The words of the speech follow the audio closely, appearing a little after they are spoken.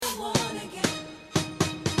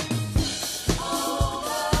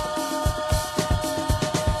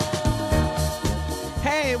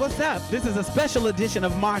what's up? This is a special edition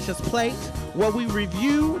of Marsha's Plate where we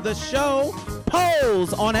review the show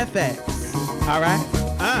Pose on FX. All right?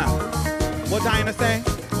 What Diana say?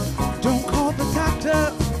 Don't call the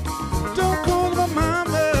doctor. Don't call my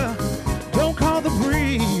mama. Don't call the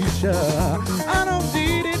preacher. I don't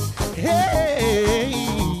need it. Hey,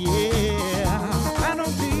 yeah. I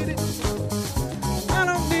don't need it. I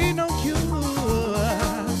don't need no cure.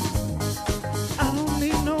 I don't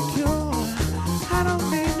need no cure. I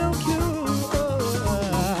don't need no cure.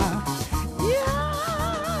 Yeah.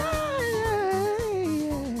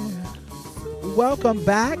 Welcome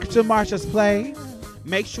back to Marsha's Play.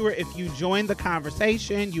 Make sure if you join the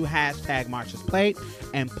conversation, you hashtag Marsha's Plate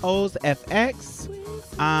and Pose FX.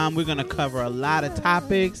 We're going to cover a lot of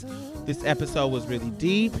topics. This episode was really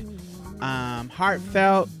deep,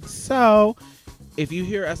 heartfelt. So if you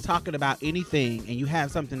hear us talking about anything and you have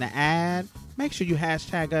something to add, make sure you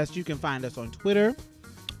hashtag us. You can find us on Twitter.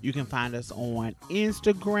 You can find us on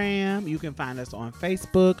Instagram. You can find us on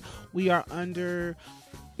Facebook. We are under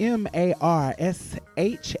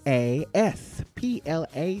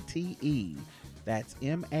MARSHASPLATE. That's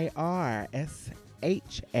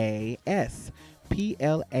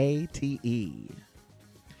MARSHASPLATE.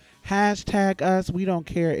 Hashtag us. We don't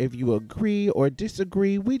care if you agree or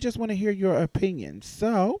disagree. We just want to hear your opinion.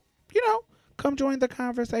 So, come join the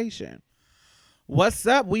conversation. What's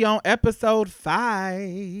up? We on episode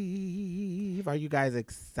 5. Are you guys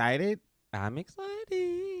excited? I'm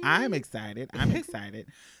excited. I'm excited.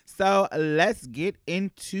 So let's get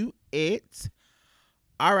into it.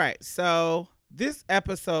 All right. So this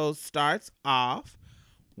episode starts off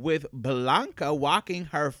with Blanca walking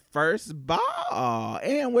her first ball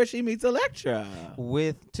and where she meets Elektra.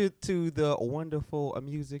 With to the wonderful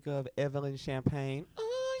music of Evelyn Champagne.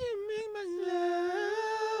 Oh, you make my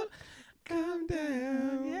love come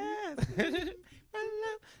down. Yes. My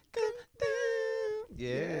love come down.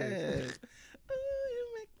 Yes. Oh, you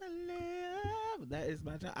make my love. That is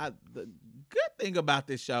my job. The good thing about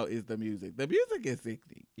this show is the music. The music is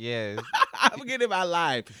sickening. Yes. I'm getting my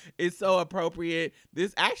life. It's so appropriate.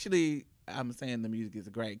 This actually, I'm saying the music is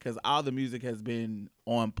great because all the music has been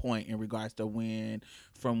on point in regards to when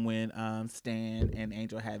Stan and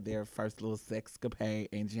Angel had their first little sexcapade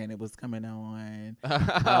and Janet was coming on.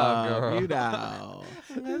 Girl.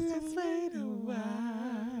 Let's just wait a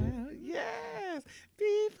while. Yes.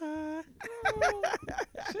 Viva.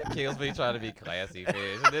 She kills me trying to be classy,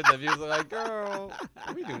 bitch. And then the music like, girl,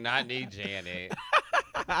 we do not need Janet.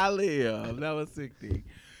 I live. That was 60.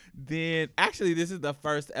 Then, actually, this is the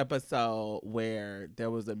first episode where there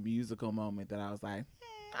was a musical moment that I was like,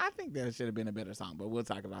 I think there should have been a better song, but we'll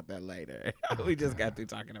talk about that later. We just got through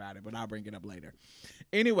talking about it, but I'll bring it up later.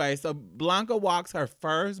 Anyway, so Blanca walks her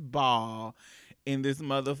first ball in this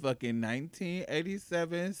motherfucking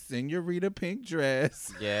 1987 Senorita pink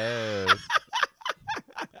dress. Yes.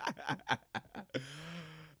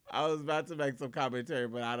 I was about to make some commentary,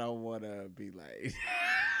 but I don't want to be like...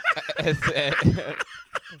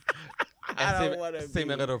 I don't want to seem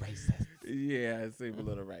a little racist. Yeah, it seems a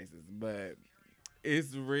little racist, but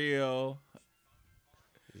it's real.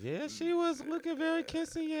 Yeah, she was looking very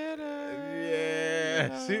quinceañera.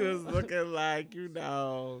 Yeah, she was looking like,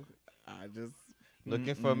 I just...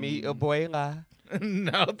 Looking for me, abuela.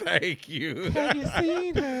 No, thank you. Have you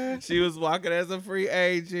seen her? She was walking as a free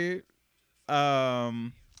agent.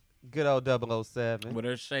 Good old 007. With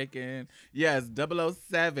her shaking. Yes,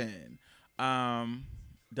 007.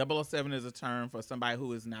 007 is a term for somebody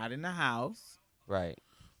who is not in the house. Right.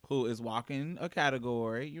 Who is walking a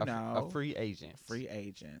category, A free agent. Free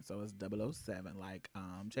agent. So it's 007, like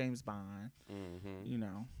James Bond.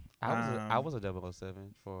 Mm-hmm. I was a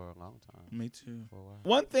 007 for a long time. Me too. For a while.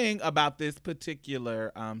 One thing about this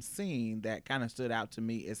particular scene that kind of stood out to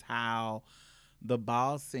me is how the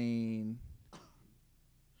ball scene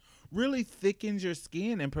really thickens your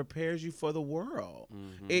skin and prepares you for the world.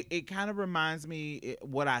 Mm-hmm. It kind of reminds me,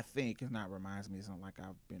 what I think, it's not reminds me, it's not like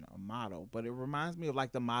I've been a model, but it reminds me of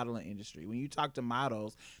like the modeling industry. When you talk to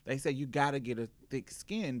models, they say you got to get a thick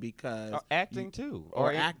skin because... Or acting too.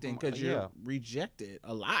 Or acting because you're rejected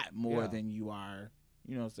a lot more than you are...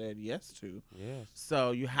 said yes to. Yes.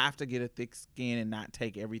 So you have to get a thick skin and not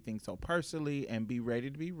take everything so personally and be ready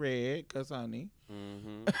to be read. Because, honey,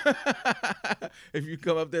 if you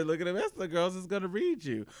come up there looking at the rest of the girls, it's going to read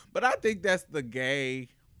you. But I think that's the gay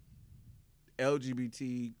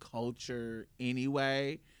LGBT culture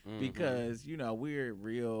anyway. Because, we're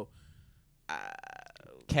real...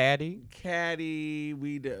 catty.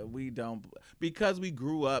 We don't... Because we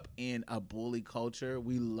grew up in a bully culture,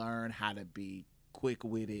 we learn how to be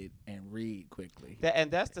quick-witted and read quickly.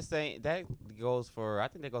 That's the same. That goes for. I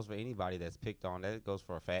think that goes for anybody that's picked on. That goes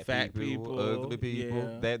for fat people, ugly people.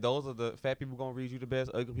 yeah. That those are the fat people gonna read you the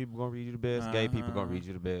best. Ugly people gonna read you the best. Gay people gonna read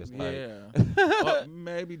you the best. Yeah. Or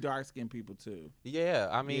maybe dark-skinned people too. Yeah,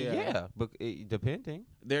 I mean, Yeah. but depending.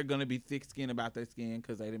 They're gonna be thick-skinned about their skin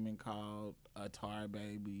because they done been called a tar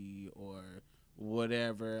baby or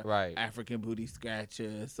whatever, Right. African booty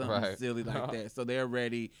scratcher, something Right. silly like that. So they're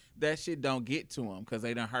ready. That shit don't get to them because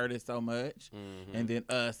they done heard it so much. Mhm. And then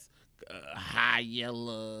us, high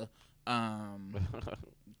yellow,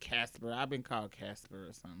 Casper. I've been called Casper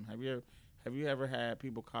or something. Have you ever had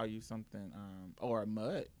people call you something, or a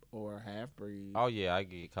mutt or a half breed? Oh yeah, I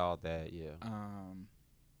get called that. Yeah.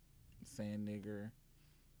 Sand nigger,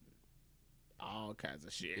 all kinds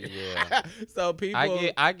of shit. Yeah. So people,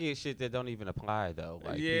 I get shit that don't even apply though.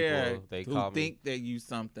 Like people, they who call think me. that you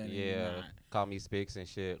something. And Yeah. you're not. Call me Spix and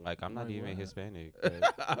shit. Like I'm not Like even what? Hispanic.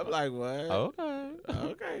 But I'm like, what? okay.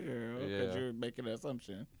 Okay, girl, because Yeah. you're making an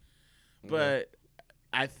assumption. Yeah. But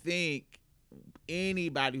I think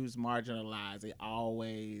anybody who's marginalized, it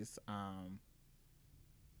always,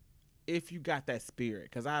 if you got that spirit,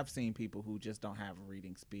 because I've seen people who just don't have a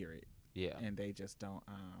reading spirit, Yeah. and they just don't,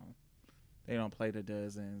 they don't play the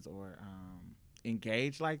dozens or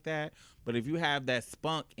engage like that. But if you have that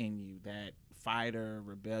spunk in you, that fighter,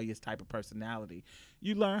 rebellious type of personality,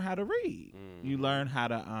 you learn how to read. You learn how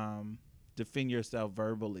to defend yourself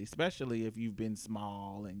verbally, especially if you've been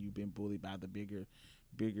small and you've been bullied by the bigger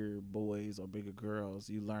boys or bigger girls.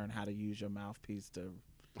 You learn how to use your mouthpiece to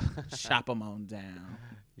chop them on down.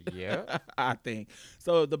 Yeah. I think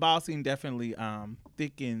so. The ball scene definitely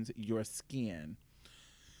thickens your skin.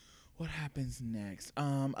 What happens next?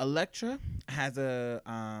 Electra has a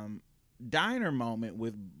diner moment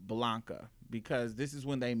with Blanca because this is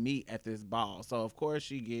when they meet at this ball. So of course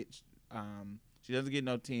she gets she doesn't get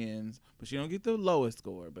no tens, but she don't get the lowest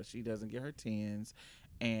score, but she doesn't get her tens,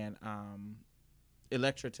 and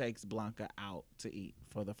Electra takes Blanca out to eat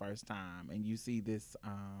for the first time, and you see this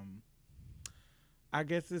I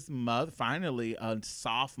guess this finally a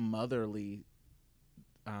soft motherly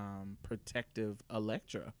protective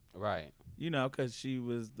Electra. Right. You know, because she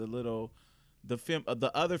was the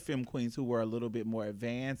other femme queens who were a little bit more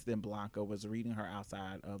advanced than Blanca was reading her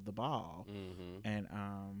outside of the ball. Mm-hmm. And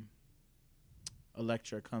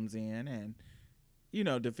Electra comes in and,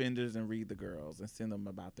 defenders and read the girls and send them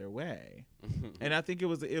about their way. And I think it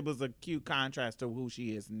was a cute contrast to who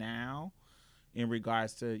she is now in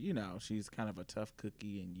regards to, she's kind of a tough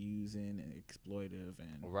cookie and using and exploitive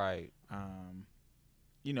and Right.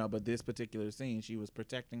 But this particular scene, she was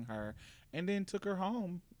protecting her and then took her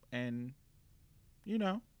home and,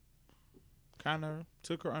 kind of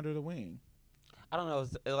took her under the wing. I don't know.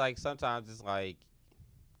 It's like sometimes it's like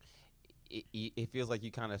it feels like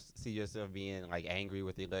you kind of see yourself being like angry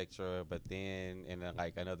with Electra, but then in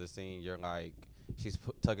like another scene, you're like she's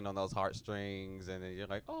tugging on those heartstrings, and then you're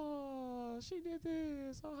like, oh, she did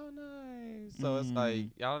this. Oh, how nice. So it's like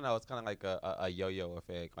I don't know. It's kind of like a yo-yo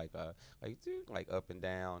effect, like up and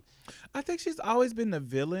down. I think she's always been the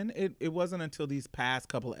villain. It wasn't until these past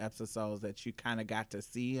couple of episodes that you kind of got to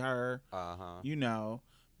see her.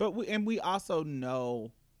 But we also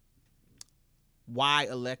know why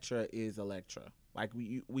Electra is Electra. Like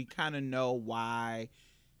we kind of know why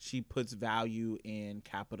she puts value in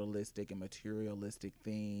capitalistic and materialistic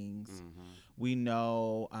things. Mm-hmm. We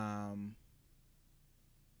know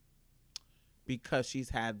because she's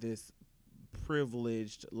had this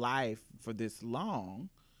privileged life for this long,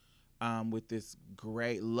 with this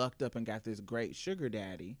great lucked up and got this great sugar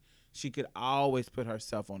daddy, she could always put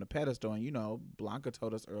herself on a pedestal. And Blanca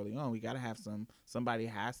told us early on, we got to have somebody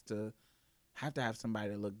have to have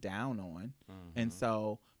somebody to look down on. Mm-hmm. And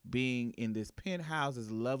so being in this penthouse, this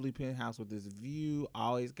lovely penthouse with this view,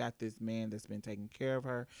 always got this man that's been taking care of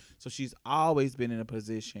her. So she's always been in a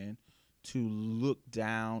position to look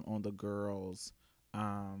down on the girls,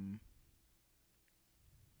 and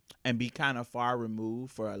be kind of far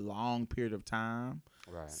removed for a long period of time.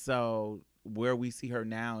 Right. So where we see her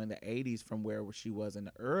now in the 80s from where she was in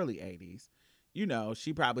the early 80s,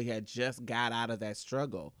 she probably had just got out of that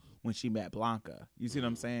struggle when she met Blanca. You see what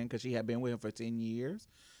I'm saying? Because she had been with him for 10 years.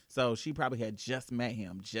 So she probably had just met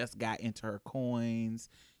him, just got into her coins,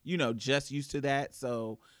 just used to that.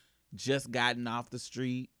 So just gotten off the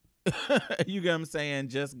street. You get what I'm saying?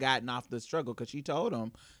 Just gotten off the struggle, because she told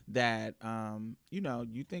him that,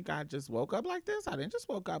 you think I just woke up like this? I didn't just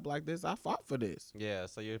woke up like this. I fought for this. Yeah,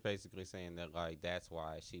 so you're basically saying that like that's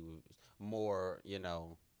why she was more,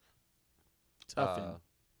 Toughened.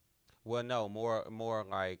 well, no, more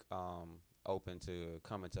like open to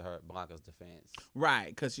coming to her Blanca's defense. Right,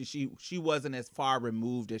 because she wasn't as far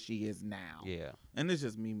removed as she is now. Yeah. And it's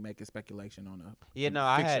just me making speculation on a Yeah, no,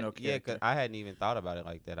 I had fictional yeah, 'cause character. I hadn't even thought about it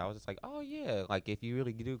like that. I was just like, oh yeah, like if you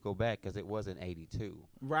really do go back, because it was in '82,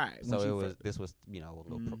 Right. when so she it was fir- this was a little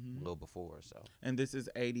Mhm. little before. So and this is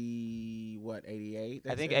 88?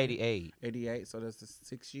 I think '88. 88, so that's the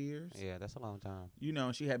 6 years. Yeah, that's a long time. You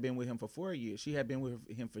know, she had been with him for 4 years. She had been with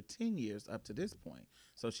him for 10 years up to this point.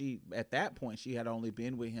 So at that point, she had only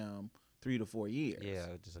been with him 3 to 4 years. Yeah,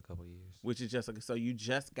 just a couple years. Which is just so you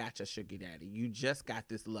just got your sugar daddy. You just got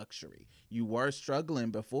this luxury. You were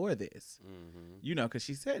struggling before this. Mm-hmm. You know, because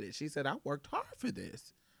she said it. She said, I worked hard for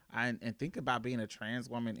this. And think about being a trans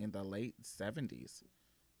woman in the late 70s.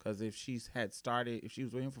 Because if she was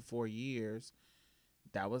with him for 4 years,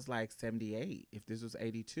 that was like 78. If this was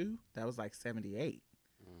 82, that was like 78.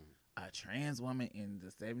 A trans woman in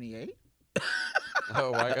the 78?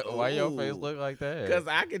 Oh, why your face Ooh. look like that? Because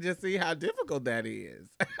I can just see how difficult that is.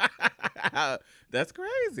 That's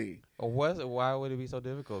crazy. Why would it be so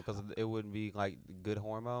difficult? Because it wouldn't be like good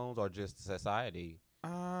hormones or just society.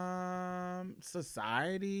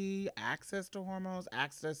 Society, access to hormones,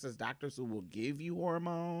 access to doctors who will give you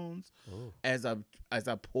hormones. Ooh. As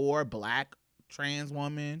a poor black trans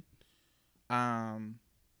woman, I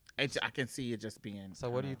can see it just being. So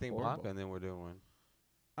what do you kinda think horrible. Blanca and then we're doing?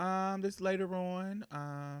 This later on,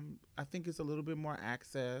 I think it's a little bit more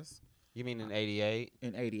access. You mean in '88?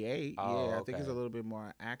 In 88, Oh, yeah, I think it's a okay. little bit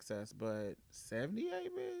more access, but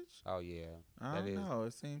 78, bitch? Oh yeah, I that don't is. know.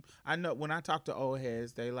 It seemed, I know when I talk to old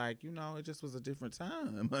heads, they like, it just was a different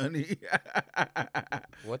time, honey.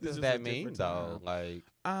 What This does was a that mean different though? time.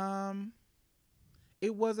 Like,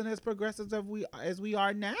 It wasn't as progressive as we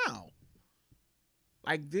are now.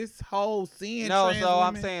 Like this whole seeing no. trans So I'm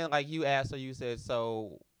women- saying like you asked her. You said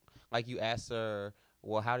so. Like you asked her.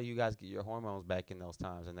 Well, how do you guys get your hormones back in those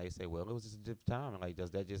times? And they say, well, it was just a different time. Like, does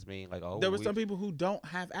that just mean like, oh, there were some people who don't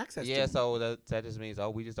have access to Yeah, them. so that just means, oh,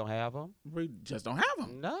 we just don't have them. We just don't have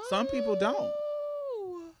them. No, Some people don't.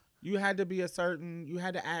 You had to be you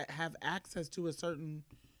had to have access to a certain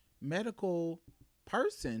medical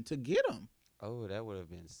person to get them. Oh, that would have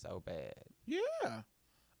been so bad. Yeah.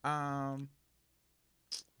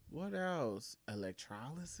 What else?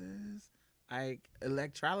 Electrolysis. Like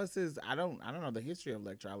electrolysis, I don't know the history of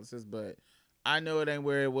electrolysis, but I know it ain't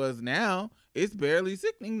where it was now. It's barely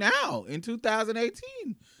sickening now in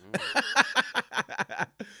 2018.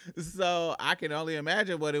 So I can only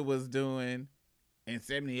imagine what it was doing in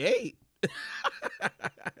 78.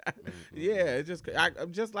 Yeah, it's just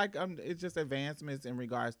it's just advancements in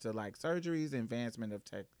regards to like surgeries, advancement of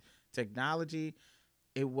technology.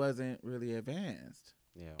 It wasn't really advanced.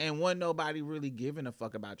 Yeah. And wasn't nobody really giving a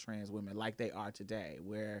fuck about trans women like they are today,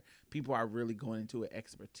 where people are really going into an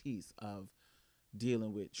expertise of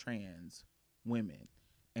dealing with trans women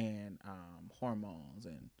and hormones.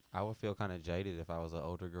 And I would feel kind of jaded if I was an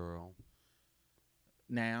older girl.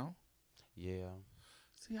 now, Yeah.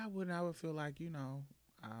 see, I wouldn't. I would feel like,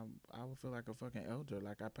 I would feel like a fucking elder.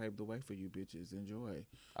 Like I paved the way for you bitches. Enjoy.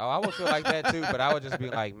 Oh, I would feel like that too, but I would just be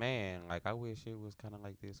like, man, like I wish it was kind of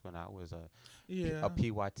like this when I was Yeah. a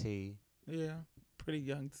PYT. Yeah. Pretty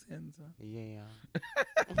young Senza. Yeah.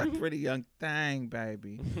 Pretty young thing,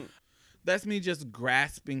 baby. That's me just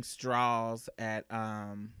grasping straws at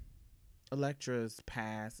Electra's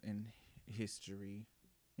past and history.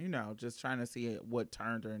 Just trying to see what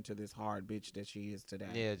turned her into this hard bitch that she is today.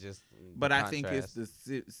 Yeah, just. But I think it's the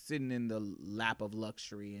sitting in the lap of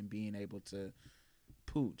luxury and being able to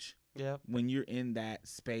pooch. Yep. When you're in that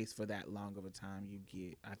space for that long of a time,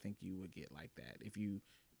 I think you would get like that if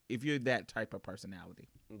you're that type of personality.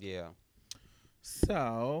 Yeah.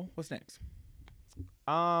 So, what's next?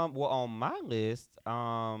 Well, on my list,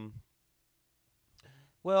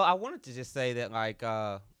 well, I wanted to just say that, like,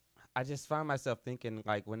 I just find myself thinking,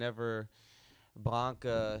 like, whenever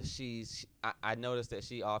Blanca, I noticed that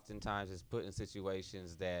she oftentimes is put in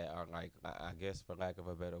situations that are, like, I guess for lack of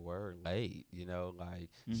a better word, late, like,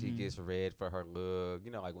 she gets red for her look,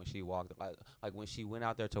 like when she walked, like when she went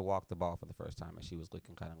out there to walk the ball for the first time and she was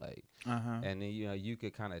looking kind of late. And then, you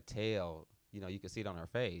could kind of tell, you could see it on her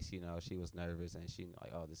face, she was nervous and she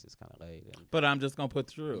like, oh, this is kind of late. But I'm just gonna put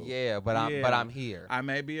through. Yeah, but I'm here. I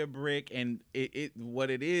may be a brick, and what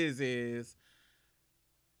it is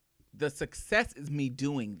the success is me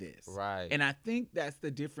doing this. Right. And I think that's the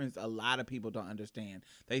difference a lot of people don't understand.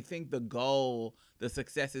 They think the goal, the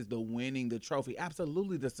success is the winning the trophy.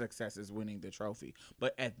 Absolutely, the success is winning the trophy.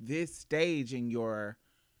 But at this stage in your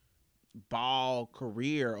ball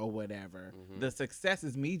career or whatever. Mhm. The success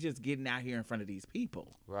is me just getting out here in front of these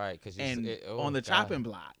people Right, because and oh, on the God. chopping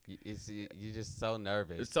block. You're just so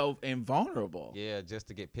nervous. So invulnerable. Yeah, just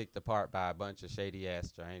to get picked apart by a bunch of shady ass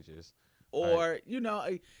strangers. Or,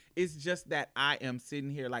 it's just that I am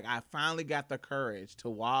sitting here like I finally got the courage to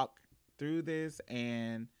walk through this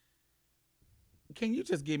and can you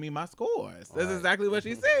just give me my scores? That's Right. exactly what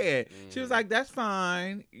she said. She was Mhm. like, "That's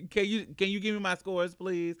fine. Can you give me my scores,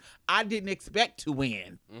 please?" I didn't expect to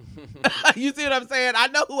win. You see what I'm saying? I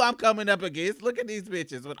know who I'm coming up against. Look at these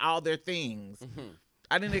bitches with all their things.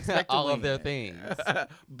 I didn't expect to all win. of their things.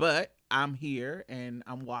 But I'm here and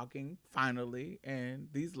I'm walking finally, and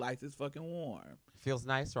these lights is fucking warm. Feels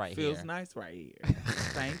nice right here. Feels nice right here.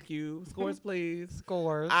 Thank you. Scores, please.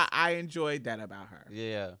 Scores. I enjoyed that about her.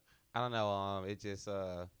 Yeah. I don't know. It just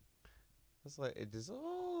it's like it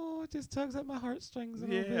just tugs at my heartstrings a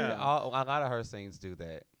little bit. Yeah. A lot of her scenes do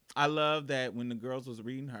that. I love that when the girls was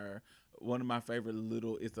reading her, one of my favorite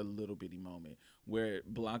it's a little bitty moment where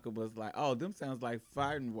Blanca was like, "Oh, them sounds like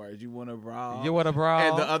fighting words. You want a brawl?" You want a brawl?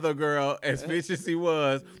 And the other girl, as bitch as she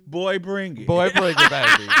was, boy, bring it. Boy, bring it,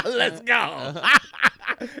 baby. Let's go.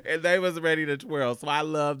 And they was ready to twirl. So I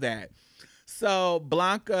love that. So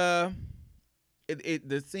Blanca,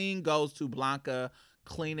 the scene goes to Blanca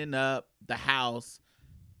cleaning up the house.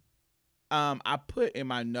 I put in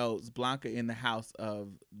my notes Blanca in the house of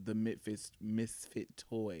the misfit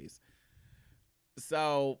toys.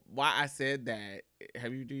 So why I said that?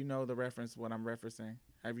 Do you know the reference? What I'm referencing?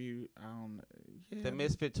 Have you? I don't know. Yeah. The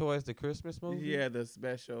Misfit Toys, the Christmas movie. Yeah, the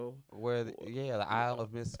special. Where the Isle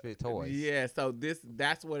of Misfit Toys. Yeah, so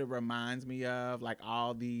that's what it reminds me of, like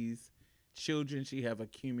all these children she have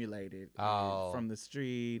accumulated from the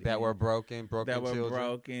street that were broken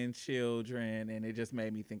children, and it just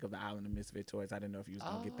made me think of the Island of Misfit Toys. I didn't know if you was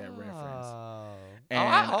gonna get that reference. And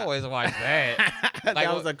I always watched that.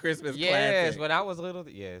 That was a Christmas yes, classic. when I was little.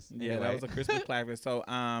 Yes. Yeah, Anyway. that was a Christmas classic. So,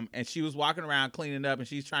 and she was walking around cleaning up, and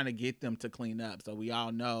she's trying to get them to clean up. So we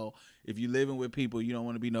all know if you're living with people, you don't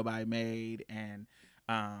want to be nobody maid. And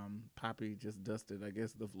Poppy just dusted, I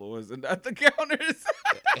guess, the floors and not the counters.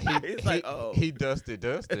 He's like, oh, he dusted.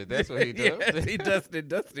 That's what he does. Yes, he dusted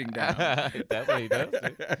dusting down. That's what he does.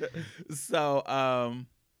 So,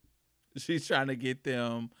 she's trying to get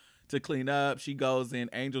them to clean up. She goes in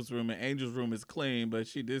Angel's room, and Angel's room is clean, but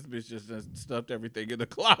this bitch just stuffed everything in the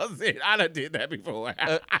closet. I done did that before.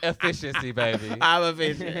 Efficiency, baby. I'm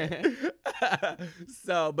efficient.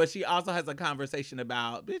 So, but she also has a conversation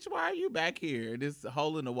about, bitch, why are you back here? This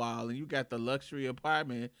hole in the wall, and you got the luxury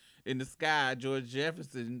apartment in the sky, George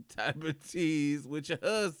Jefferson type of tease with your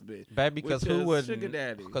husband. Baby, because with who your would sugar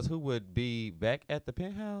daddy? Because who would be back at the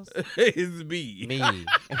penthouse? It's me. Me,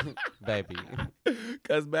 baby.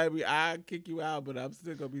 Because, baby, I kick you out, but I'm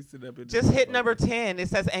still going to be sitting up in Just this hit number motherfucker. 10. It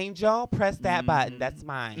says Angel. Press that button. Mhm. That's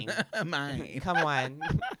mine. Mine. Come on.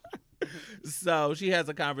 So she has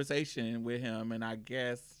a conversation with him, and I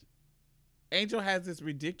guess Angel has this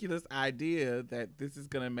ridiculous idea that this is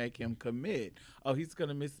going to make him commit. Oh, he's going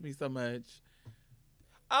to miss me so much.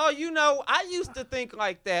 Oh, I used to think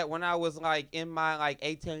like that when I was like in my like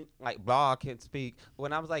 18, like blah, I can't speak.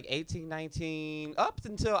 When I was like 18, 19, up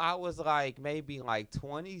until I was like maybe like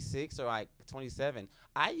 26 or like 27.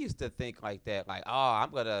 I used to think like that, like, oh, I'm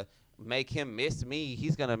going to make him miss me.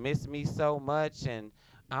 He's going to miss me so much, and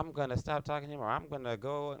I'm going to stop talking to him, or I'm going to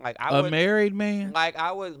go. Like, A married man? Like,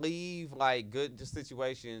 I would leave like good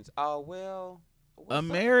situations. Oh, well. A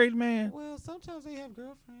married man? Well, sometimes they have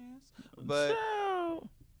girlfriends. But Child.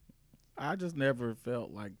 I just never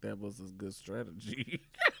felt like that was a good strategy.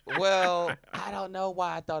 well, I don't know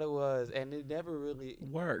why I thought it was, and it never really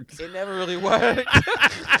Worked. It never really worked.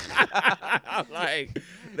 Like,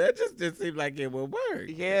 that just didn't seem like it would work.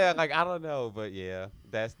 Yeah, like I don't know, but yeah,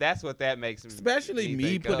 that's what that makes me. Especially me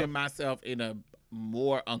think putting of. myself in a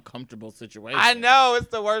more uncomfortable situation. I know it's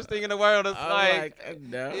the worst thing in the world. It's I'm like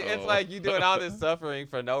no. it's like you doing all this suffering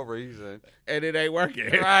for no reason. And it ain't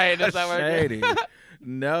working. Right, it's not working. Shady.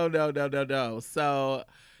 No. So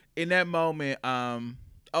in that moment,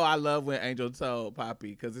 I love when Angel told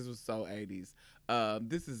Poppy, because this was so 80s.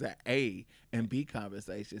 This is an A and B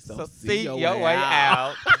conversation. So see your way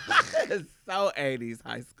out. It's so 80s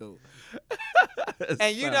high school.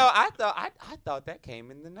 And So- I thought that came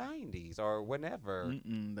in the 90s or whenever.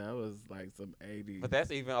 that was like some 80s. But that's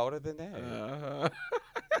even older than that.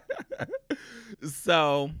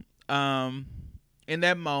 So, in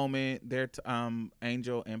that moment,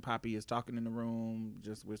 Angel and Poppy is talking in the room,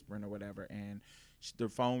 just whispering or whatever, and the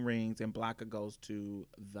phone rings, and Blanca goes to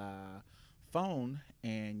the phone,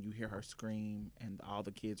 and you hear her scream, and all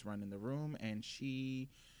the kids run in the room, and she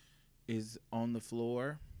is on the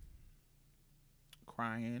floor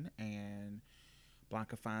crying, and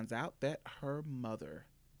Blanca finds out that her mother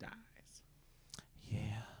dies.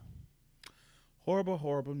 Yeah. Horrible,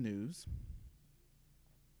 horrible news.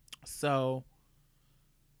 So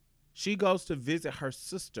she goes to visit her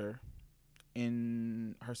sister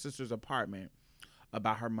in her sister's apartment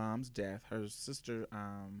about her mom's death. Her sister,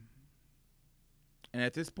 and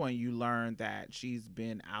at this point, you learn that she's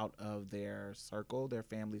been out of their circle, their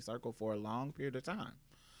family circle, for a long period of time.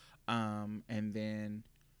 And then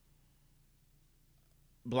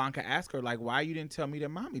Blanca asked her, like, why you didn't tell me that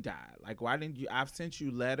mommy died? Like, why didn't you? I've sent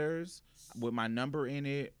you letters with my number in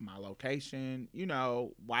it, my location. You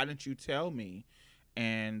know, why didn't you tell me?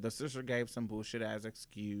 And the sister gave some bullshit as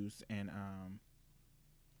excuse. And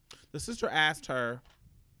the sister asked her,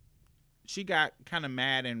 she got kind of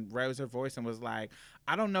mad and raised her voice and was like,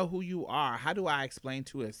 I don't know who you are. How do I explain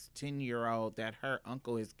to a 10-year-old that her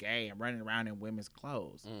uncle is gay and running around in women's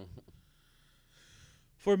clothes?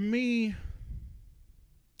 For me,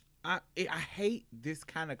 I hate this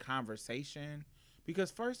kind of conversation because,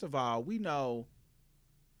 first of all, we know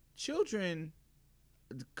children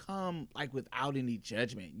come like without any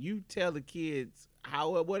judgment. You tell the kids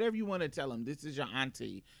whatever you want to tell them. This is your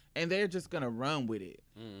auntie, and they're just gonna run with it.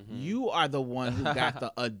 You are the one who got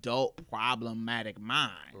the adult problematic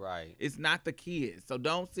mind. Right. It's not the kids. So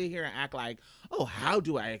don't sit here and act like, oh, how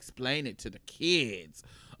do I explain it to the kids?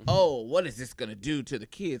 Oh, what is this gonna do to the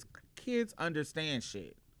kids? Kids understand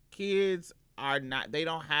shit. Kids are not. They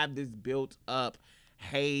don't have this built up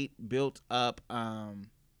hate, built up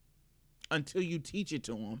until you teach it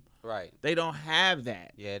to them. Right. They don't have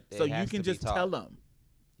that. Yeah. So you can just tell them.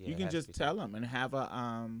 Yeah, You can just tell them and have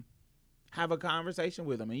a conversation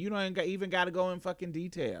with them, and you don't even got to go in fucking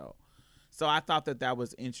detail. So I thought that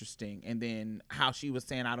was interesting. And then how she was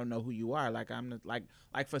saying, I don't know who you are. Like, I'm like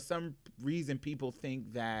for some reason people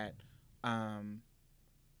think that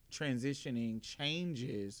transitioning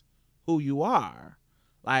changes who you are.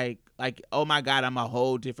 Like, oh my God, I'm a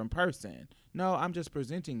whole different person. No, I'm just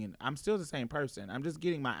presenting it. I'm still the same person. I'm just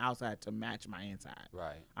getting my outside to match my inside.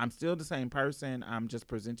 Right. I'm still the same person. I'm just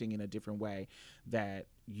presenting in a different way that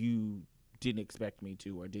you didn't expect me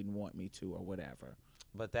to or didn't want me to or whatever.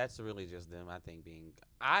 But that's really just them, I think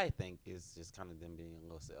it's just kind of them being a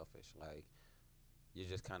little selfish. Like, you're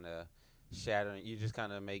just kind of shattering, you just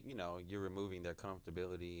kind of make, you're removing their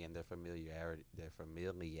comfortability and their familiarity,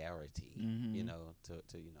 Mm-hmm.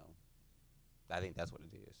 I think that's what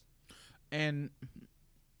it is. And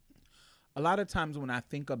a lot of times when I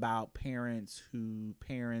think about parents,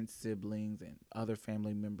 siblings, and other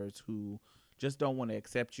family members who just don't want to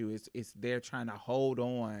accept you, it's they're trying to hold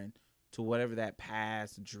on to whatever that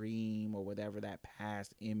past dream or whatever that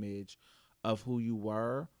past image of who you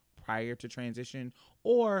were prior to transition,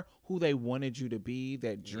 or who they wanted you to be,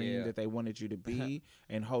 that dream that they wanted you to be,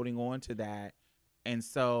 and holding on to that. And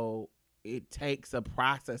so it takes a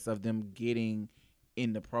process of them getting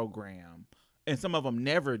in the program, and some of them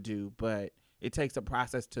never do, but it takes a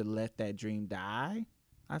process to let that dream die,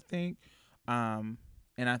 I think. And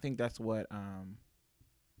I think that's what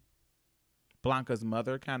Blanca's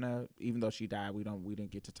mother kind of, even though she died, we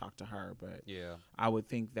didn't get to talk to her, but yeah, I would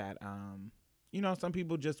think that some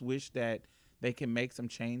people just wish that they can make some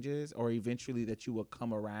changes, or eventually that you will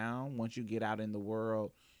come around. Once you get out in the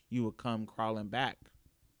world, you will come crawling back.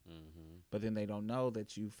 But then they don't know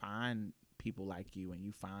that you find people like you, and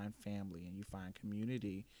you find family, and you find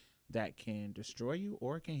community that can destroy you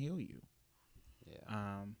or can heal you.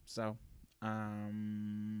 Yeah.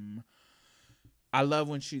 I love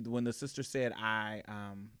when the sister said,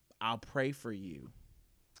 I'll pray for you.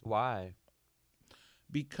 Why?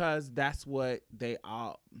 Because that's what they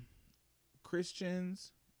all,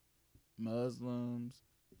 Christians, Muslims,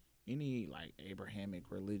 any like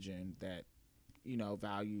Abrahamic religion that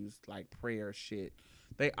values like prayer shit,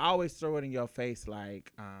 they always throw it in your face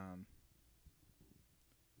like,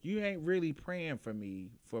 you ain't really praying for me,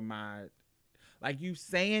 for my, like, you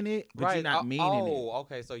saying it, but right. You're not meaning it. Oh,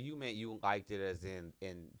 okay. So you meant you liked it as in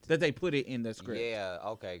that they put it in the script. Yeah,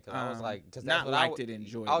 okay. Because I was like, because not liked it,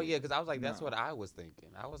 enjoyed it. Oh yeah, because I was like, that's what I was thinking.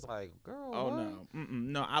 I was like, girl. Oh what? no,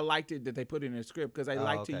 no, I liked it that they put it in the script because they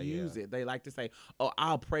like to use it. They like to say, "Oh,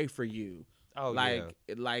 I'll pray for you." Oh like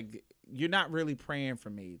you're not really praying for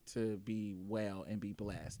me to be well and be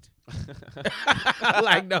blessed.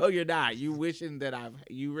 Like, no, you're not. You wishing that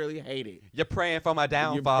you really hate it. You're praying for my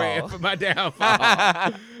downfall. You're praying for my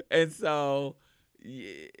downfall. And so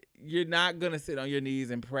you're not going to sit on your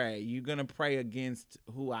knees and pray. You're going to pray against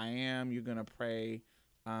who I am. You're going to pray.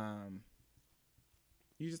 You're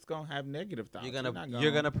just going to have negative thoughts.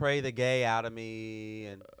 You're gonna pray the gay out of me,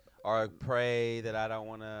 and or pray that I don't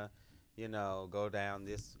want to, go down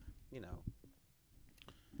this, you know.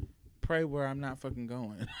 Pray where I'm not fucking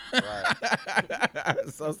going. Right.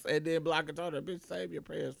 So said then Blanca told her, bitch, save your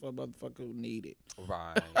prayers for a motherfucker who need it.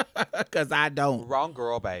 Right. Because I don't. Wrong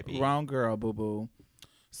girl, baby. Wrong girl, boo boo.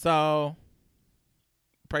 So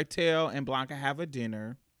Praytel and Blanca have a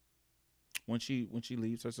dinner when she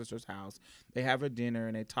leaves her sister's house. They have a dinner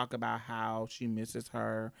and they talk about how she misses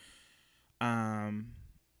her. And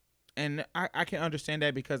I can understand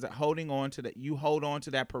that because you hold on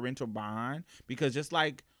to that parental bond, because just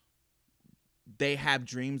like they have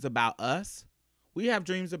dreams about us, we have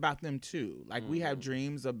dreams about them too. Like we have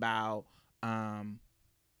dreams about how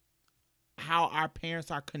our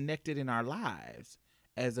parents are connected in our lives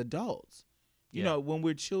as adults. You know, when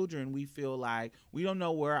we're children, we feel like we don't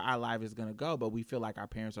know where our life is going to go, but we feel like our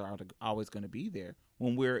parents are always going to be there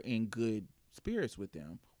when we're in good spirits with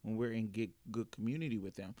them, when we're in good community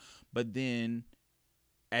with them. But then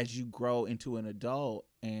as you grow into an adult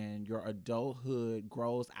and your adulthood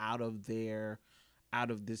grows out of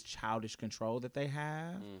this childish control that they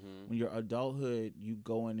have, when your adulthood, you're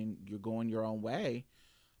going your own way.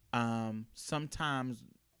 Sometimes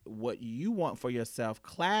what you want for yourself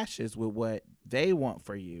clashes with what they want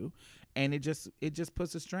for you, and it just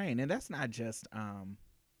puts a strain. And that's just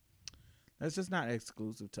not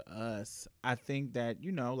exclusive to us. I think that,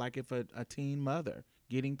 like if a teen mother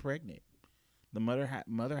getting pregnant, the mother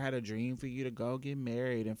had a dream for you to go get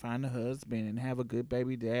married and find a husband and have a good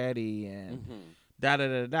baby daddy and da da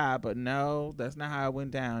da da. But no, that's not how it went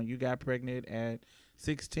down. You got pregnant at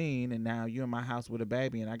 16, and now you're in my house with a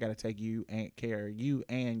baby, and I got to take care of you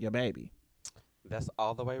and your baby. That's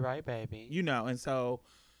all the way right, baby. And so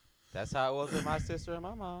that's how it was with my sister and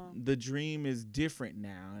my mom. The dream is different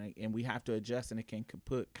now, and we have to adjust, and it can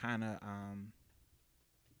put kind of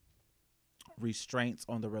restraints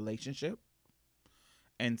on the relationship.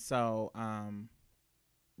 And so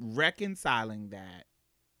reconciling that,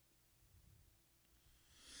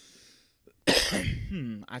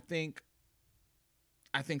 I think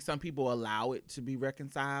some people allow it to be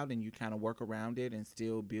reconciled and you kind of work around it and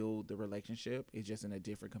still build the relationship. It's just in a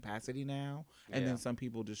different capacity now. And then some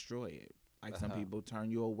people destroy it. Like some people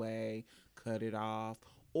turn you away, cut it off,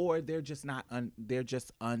 or they're just they're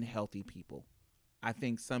just unhealthy people. I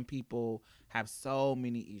think some people have so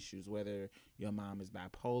many issues, whether your mom is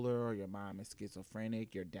bipolar or your mom is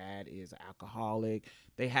schizophrenic, your dad is alcoholic.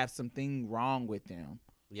 They have something wrong with them.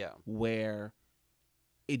 Yeah. Where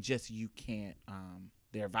it just, you can't,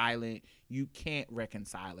 they're violent. You can't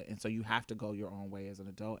reconcile it. And so you have to go your own way as an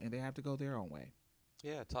adult, and they have to go their own way.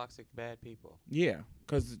 Yeah, toxic, bad people. Yeah,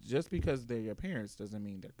 because just because they're your parents doesn't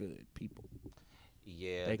mean they're good people.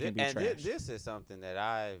 Yeah, they can be trash. This is something that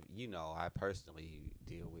I personally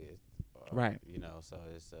deal with. Right. So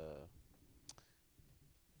it's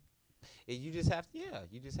you just have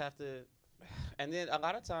to, and then a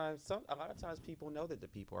lot of times people know that the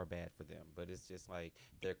people are bad for them, but it's just like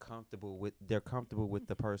they're comfortable with the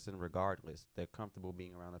person regardless. They're comfortable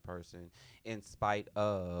being around the person in spite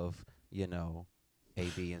of A,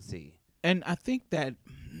 B, and C. And I think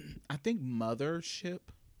mothership,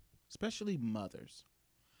 especially mothers,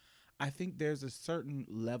 I think there's a certain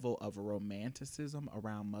level of romanticism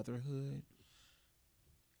around motherhood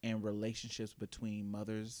and relationships between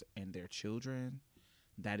mothers and their children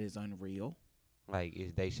that is unreal.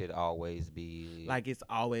 Like they should always be like it's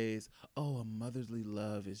always, a motherly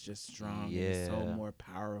love is just strong and it's so more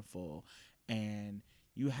powerful. And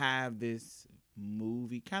you have this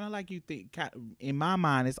movie kind of like, you think, in my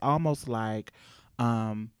mind it's almost like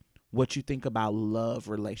what you think about love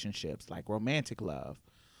relationships, like romantic love.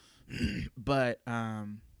 But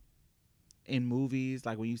in movies,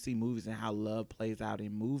 like when you see movies and how love plays out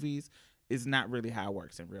in movies, it's not really how it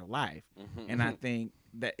works in real life. And I think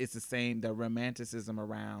that it's the same, the romanticism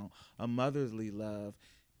around a motherly love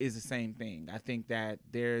is the same thing. I think that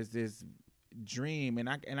there's this dream, and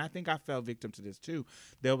I think I fell victim to this too.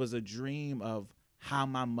 There was a dream of how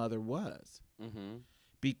my mother was,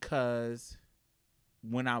 because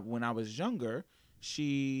when I was younger,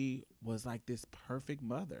 she was like this perfect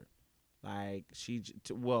mother. Like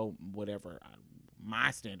whatever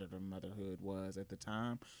my standard of motherhood was at the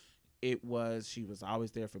time, she was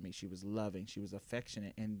always there for me. She was loving, she was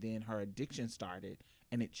affectionate, and then her addiction started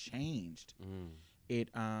and it changed.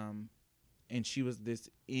 And she was this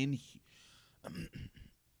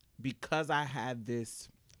because I had this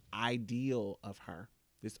ideal of her,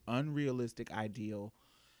 this unrealistic ideal,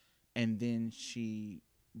 and then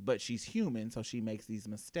but she's human, so she makes these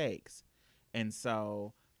mistakes. And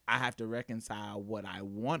so I have to reconcile what I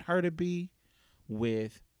want her to be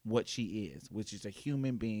with what she is, which is a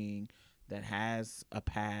human being that has a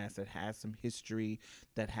past, that has some history,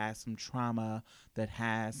 that has some trauma, that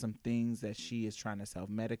has some things that she is trying to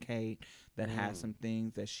self-medicate, that has some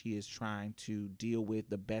things that she is trying to deal with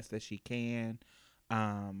the best that she can.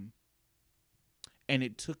 And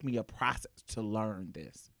it took me a process to learn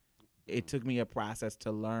this. It took me a process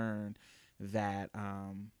to learn that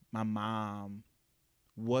my mom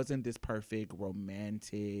wasn't this perfect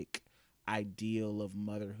romantic ideal of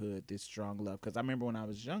motherhood, this strong love. Because I remember when I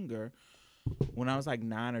was younger, when I was like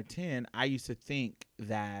 9 or 10, I used to think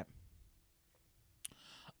that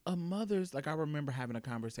a mother's, like, I remember having a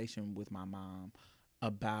conversation with my mom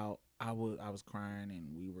about, I was crying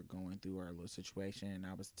and we were going through our little situation, and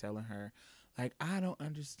I was telling her, like, I don't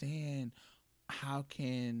understand, how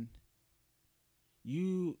can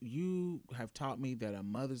you have taught me that a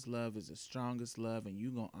mother's love is the strongest love, and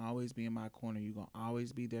you gonna always be in my corner, you gonna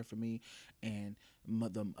always be there for me, and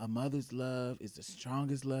a mother's love is the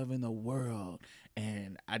strongest love in the world.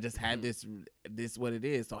 And I just had this what it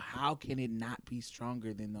is. So how can it not be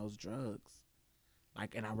stronger than those drugs?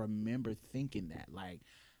 Like, and I remember thinking that, like,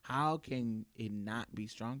 how can it not be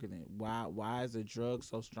stronger than, why is a drug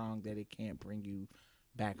so strong that it can't bring you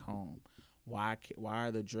back home? Why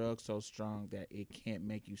are the drugs so strong that it can't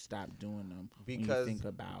make you stop doing them? When you think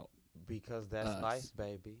about, because that's us. life,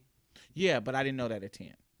 baby. Yeah, but I didn't know that at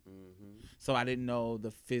 10. Mm-hmm. So I didn't know the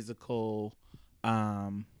physical.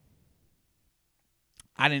 I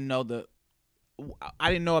didn't know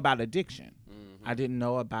about addiction. Mm-hmm. I didn't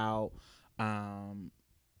know about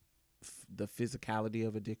the physicality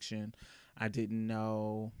of addiction. I didn't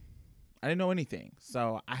know anything.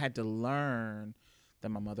 So I had to learn that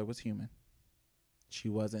my mother was human. She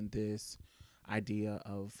wasn't this idea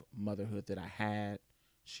of motherhood that I had.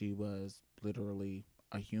 She was literally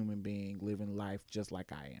a human being living life just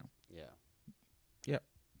like I am. Yeah. Yep.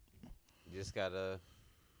 You just gotta,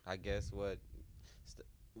 I guess,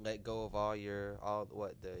 let go of all the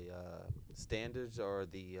standards, or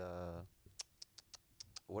the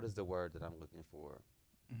what is the word that I'm looking for?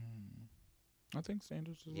 I think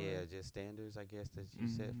standards is Yeah, right. just standards, I guess, that you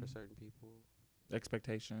set for certain people.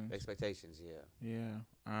 Expectations. Expectations, yeah. Yeah.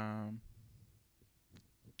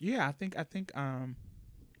 Yeah, I think I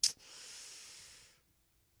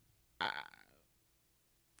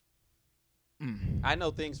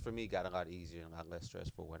know things for me got a lot easier and a lot less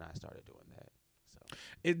stressful when I started doing that. So.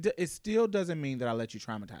 it still doesn't mean that I let you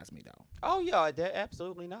traumatize me, though. Oh yeah,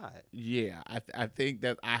 absolutely not. Yeah, I think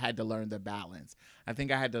that I had to learn the balance. I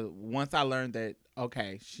think I had to, once I learned that,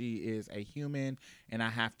 okay, she is a human and I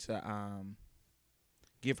have to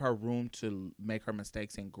give her room to make her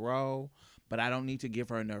mistakes and grow, but I don't need to give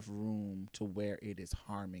her enough room to where it is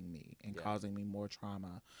harming me and causing me more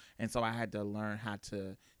trauma. And so I had to learn how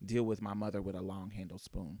to deal with my mother with a long handle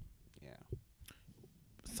spoon. Yeah.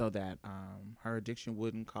 So that her addiction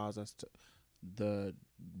wouldn't cause us to, the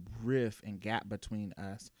rift and gap between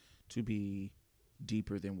us, to be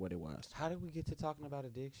deeper than what it was. How did we get to talking about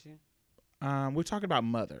addiction? We're talking about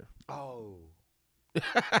mother. Oh.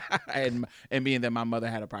 and being that my mother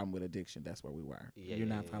had a problem with addiction, that's where we were. Yeah, You're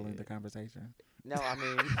not following the conversation? No, I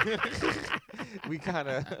mean, we kind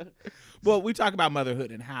of. Well, we talk about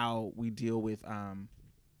motherhood and how we deal with,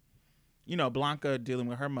 Blanca dealing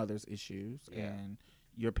with her mother's issues, and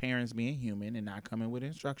your parents being human and not coming with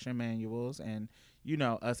instruction manuals, and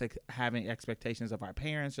us having expectations of our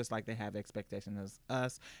parents just like they have expectations of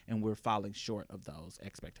us, and we're falling short of those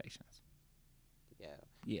expectations. Yeah.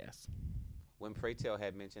 Yes. When Praytel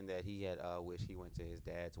had mentioned that he had wished he went to his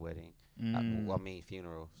dad's wedding,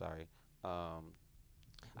 funeral. Sorry. I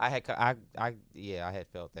had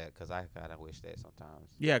felt that, because I kind of wish that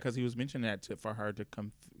sometimes. Yeah, because he was mentioning that for her to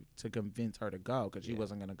convince her to go, because she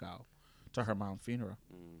wasn't gonna go to her mom's funeral.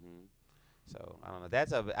 Mm-hmm. So I don't know.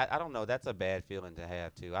 I don't know. That's a bad feeling to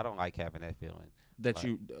have too. I don't like having that feeling. That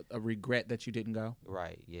a regret that you didn't go.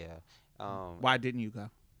 Right. Yeah. Why didn't you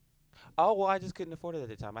go? Oh, well, I just couldn't afford it at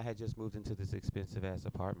the time. I had just moved into this expensive ass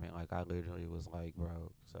apartment. Like, I literally was like,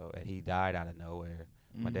 broke. So, and he died out of nowhere.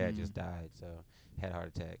 My dad just died, so had a heart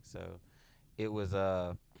attack. So it was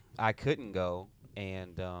I couldn't go,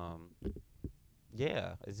 and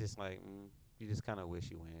it's just like you just kind of wish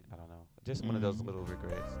you went. I don't know. Just one of those little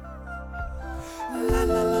regrets.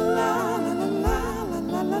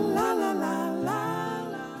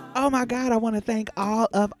 Oh my God, I want to thank all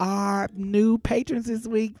of our new patrons this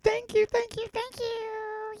week. Thank you, thank you, thank you.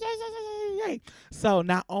 Yay, yay, yay, yay, yay. So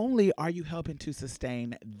not only are you helping to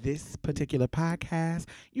sustain this particular podcast,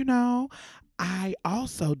 I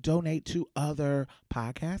also donate to other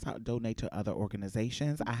podcasts. I donate to other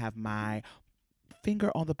organizations. I have my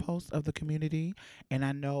finger on the pulse of the community, and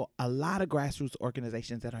I know a lot of grassroots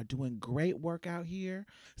organizations that are doing great work out here.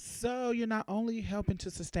 So you're not only helping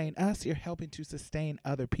to sustain us, you're helping to sustain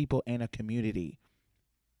other people in a community,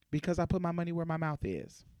 because I put my money where my mouth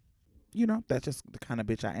is. That's just the kind of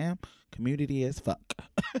bitch I am. Community is fuck.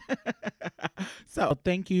 So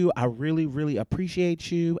thank you. I really, really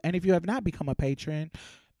appreciate you. And if you have not become a patron,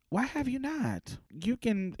 why have you not? You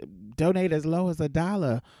can donate as low as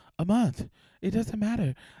 $1 a month. It doesn't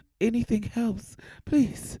matter. Anything helps.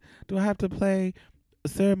 Please. Do I have to play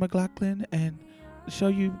Sarah McLachlan and show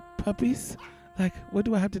you puppies? Like, what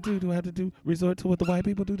do I have to do? Do I have to resort to what the white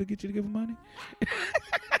people do to get you to give them money?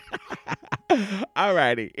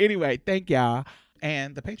 Alrighty. Anyway, thank y'all.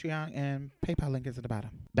 And the Patreon and PayPal link is at the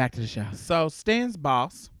bottom. Back to the show. So Stan's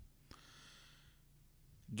boss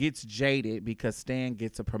gets jaded because Stan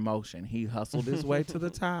gets a promotion. He hustled his way to the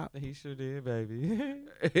top. He sure did, baby.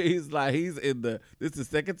 This is the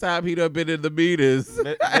second time he done been in the meetings.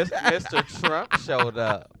 Mr. Trump showed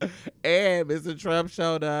up. And Mr. Trump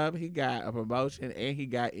showed up. He got a promotion and he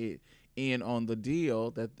got it in on the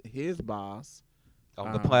deal that his boss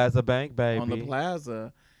On the Plaza Bank, baby. on the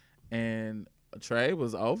plaza, and Trey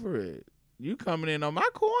was over it. You coming in on my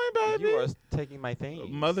coin, baby. You are taking my things.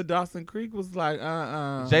 Mother Dawson Creek was like,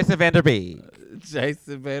 Jason Vanderbeek.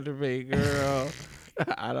 Jason Vanderbeek, girl.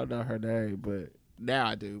 I don't know her name, but now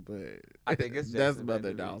I do. But I think it's that's Jason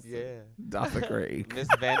Mother Vanderbeek. Dawson. Yeah. Dawson Creek. Miss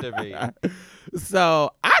Vanderbeek.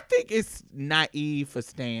 So I think it's naive for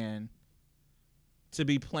Stan to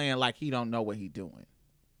be playing like he don't know what he doing.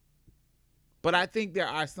 But I think there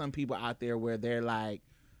are some people out there where they're like,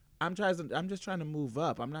 I'm just trying to move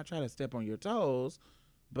up. I'm not trying to step on your toes,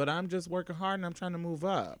 but I'm just working hard and I'm trying to move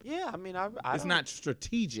up. Yeah, I mean, It's not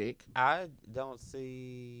strategic. I don't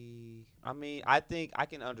see. I mean, I think I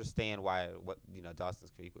can understand why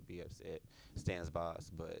Dawson's Creek would be upset, Stan's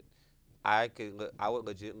boss, but I would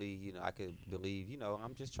legitimately, I could believe,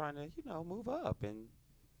 I'm just trying to, move up and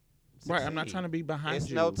succeed. Right, I'm not trying to be behind it's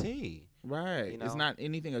you. no tea. Right. It's not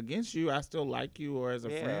anything against you. I still like you or as a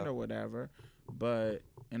friend or whatever, but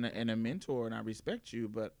and a mentor, and I respect you,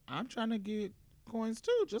 but I'm trying to get coins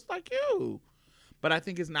too, just like you. But I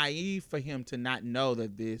think it's naive for him to not know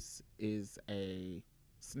that this is a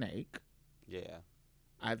snake. Yeah.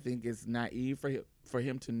 I think it's naive for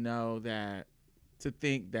him to know that, to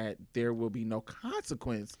think that there will be no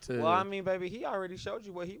consequence to. Well, I mean, baby, he already showed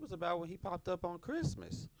you what he was about when he popped up on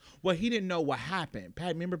Christmas. Well, he didn't know what happened.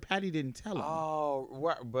 Remember, Patty didn't tell him.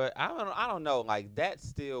 Oh, but I don't know. Like that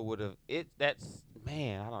still would have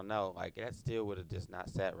I don't know. Like that still would have just not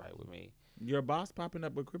sat right with me. Your boss popping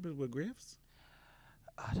up with Christmas with gifts?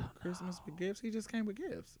 I don't Christmas know. with gifts? He just came with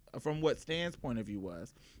gifts. From what Stan's point of view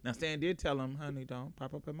was. Now, Stan did tell him, honey, don't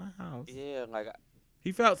pop up in my house. Yeah, like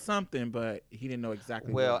He felt something, but he didn't know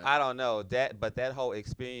exactly what. I don't know but that whole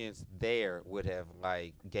experience there would have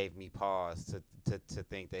like gave me pause to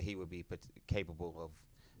think that he would be capable of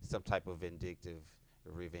some type of vindictive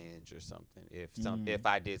revenge or something if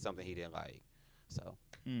I did something he didn't like. So.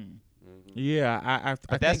 Yeah,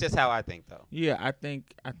 But that's just how I think, though. Yeah, I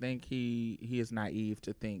think he is naive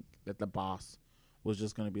to think that the boss was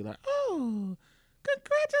just going to be like, oh,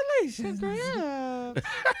 congratulations. Congrats.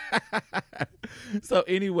 So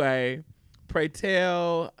anyway,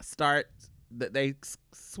 Praytel they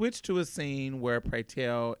switch to a scene where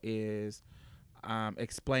Praytel is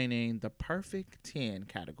explaining the perfect 10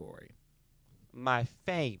 category. My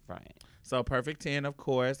favorite. So perfect 10, of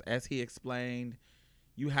course, as he explained,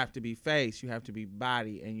 you have to be face, you have to be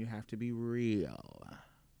body, and you have to be real.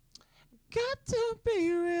 Got to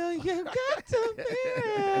be real. You got to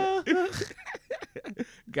be real.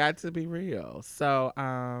 Got to be real. So,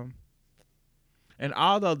 and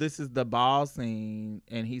although this is the ball scene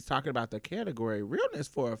and he's talking about the category, realness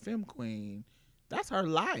for a femme queen, that's her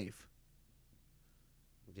life.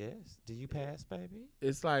 Yes. Do you pass, baby?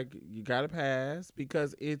 It's like you got to pass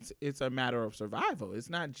because it's a matter of survival. It's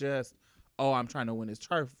not just, oh, I'm trying to win this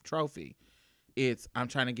trophy. It's I'm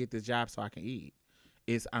trying to get this job so I can eat.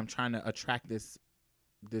 It's I'm trying to attract this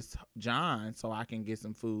John so I can get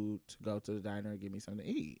some food to go to the diner and get me something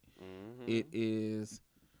to eat. Mm-hmm. It is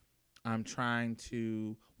I'm trying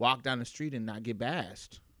to walk down the street and not get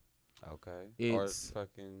bashed. Okay. It's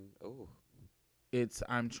It's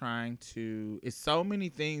so many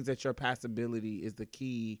things that your passability is the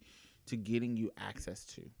key to getting you access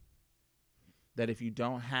to. That if you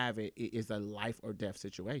don't have it, it is a life or death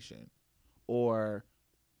situation, or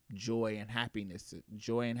joy and happiness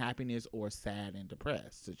or sad and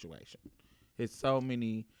depressed situation. It's so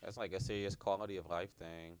many. That's like a serious quality of life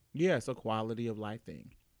thing. Yeah, it's a quality of life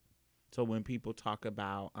thing. So when people talk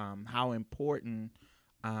about how important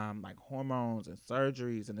like hormones and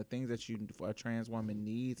surgeries and the things that you for a trans woman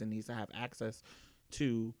needs and needs to have access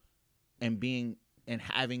to, and being and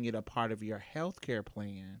having it a part of your healthcare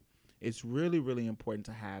plan, it's really, really important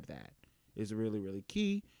to have that. It's really, really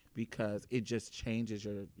key because it just changes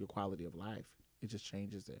your quality of life. It just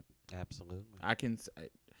changes it. Absolutely. I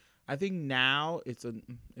think now it's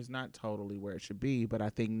not totally where it should be, but I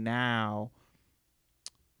think now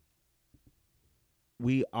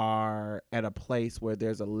we are at a place where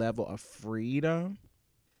there's a level of freedom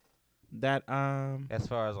that As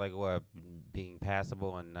far as like what being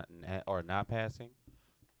passable and not passing.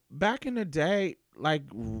 back in the day, like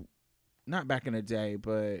not back in the day,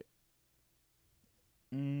 but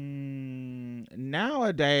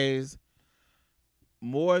nowadays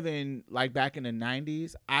more than like back in the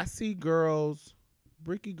 90s, I see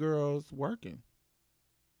bricky girls working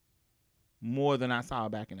more than I saw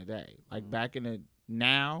back in the day. Like back in the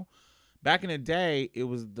day, it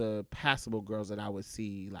was the passable girls that I would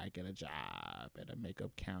see like at a job, at a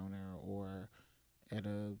makeup counter, or at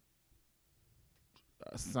a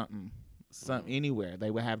something anywhere. They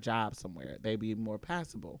would have jobs somewhere. They'd be more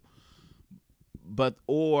passable. But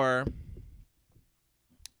or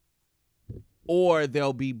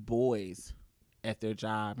they'll be boys at their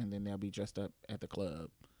job and then they'll be dressed up at the club.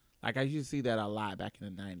 Like I used to see that a lot back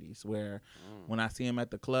in the 90s where when I see them at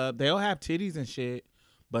the club, they'll have titties and shit,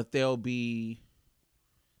 but they'll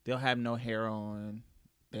have no hair on.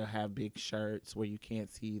 They'll have big shirts where you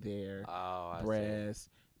can't see their breasts.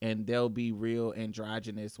 And they'll be real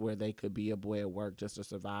androgynous where they could be a boy at work just to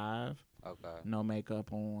survive. Okay. No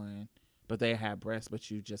makeup on. But they have breasts, but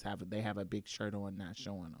they have a big shirt on not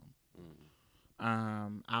showing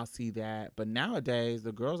them. I'll see that. But nowadays,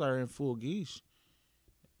 the girls are in full geesh.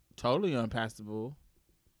 Totally unpassable.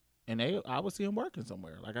 And I would see them working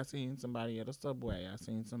somewhere. Like I seen somebody at a Subway. I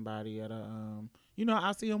seen somebody at a,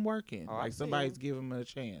 I see them working. Like somebody's giving them a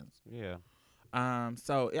chance. Yeah.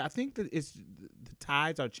 So I think that the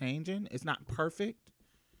tides are changing. It's not perfect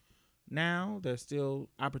now. There's still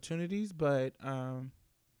opportunities, but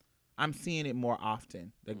I'm seeing it more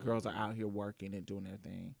often. That girls are out here working and doing their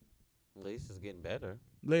thing. At least it's getting better.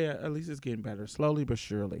 Yeah, at least it's getting better, slowly but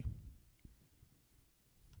surely.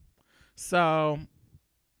 So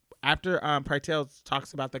after Partel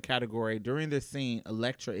talks about the category, during this scene,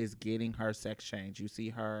 Elektra is getting her sex change. You see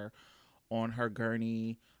her on her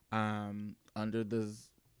gurney under the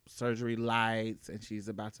surgery lights, and she's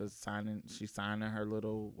about to she's signing her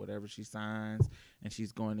little whatever she signs, and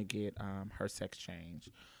she's going to get her sex change.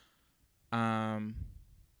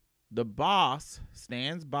 The boss,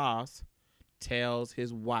 Stan's boss, tells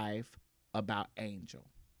his wife about Angel.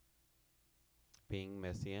 Being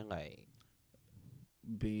messy and late.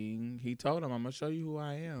 He told him, I'm going to show you who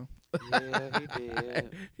I am. Yeah, he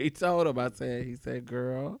did. He told him, he said,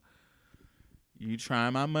 girl, you try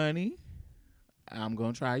my money, I'm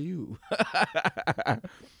going to try you.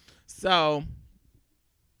 So,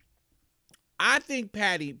 I think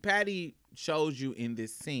Patty shows you in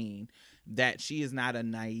this scene that she is not a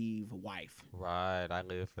naive wife. Right, I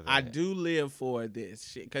live for that. I do live for this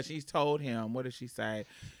shit because she's told him. What did she say?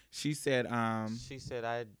 She said, I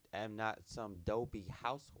am not some dopey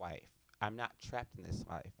housewife. I'm not trapped in this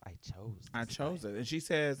life. I chose it. And she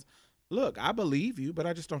says, look, I believe you, but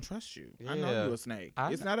I just don't trust you. Yeah. I know you're a snake.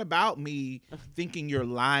 It's not about me thinking you're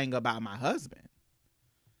lying about my husband.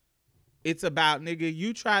 It's about, nigga,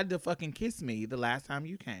 you tried to fucking kiss me the last time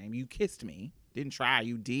you came. You kissed me. Didn't try,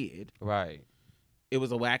 you did. Right. It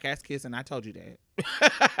was a whack-ass kiss, and I told you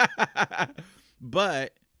that.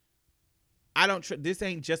 But I don't. This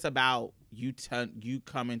ain't just about you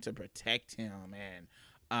coming to protect him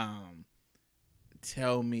and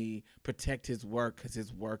protect his work because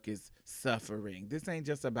his work is suffering. This ain't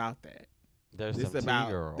just about that. There's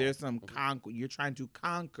some You're trying to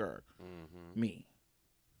conquer me.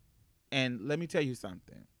 And let me tell you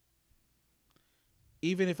something.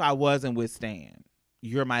 Even if I wasn't with Stan,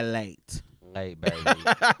 you're my late. Late, baby.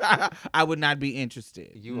 I would not be interested.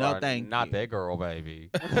 Thank you. Not that girl, baby.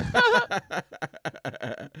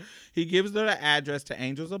 He gives her the address to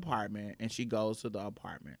Angel's apartment, and she goes to the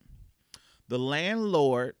apartment. The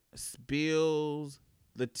landlord spills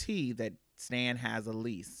the tea that Stan has a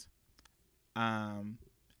lease.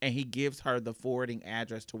 And he gives her the forwarding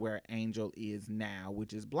address to where Angel is now,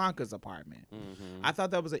 which is Blanca's apartment. Mm-hmm. I thought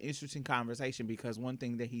that was an interesting conversation because one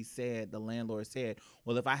thing that the landlord said,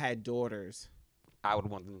 well, if I had daughters, I would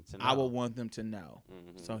want them to know.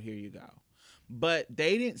 Mm-hmm. So here you go. But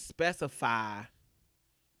they didn't specify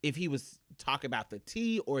if he was talking about the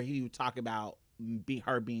tea or he would talk about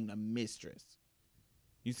her being a mistress.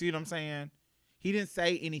 You see what I'm saying? He didn't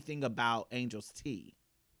say anything about Angel's Tea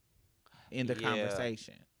in the Yeah.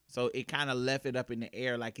 conversation. So it kind of left it up in the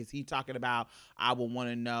air. Like, is he talking about, I would want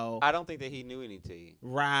to know? I don't think that he knew any tea.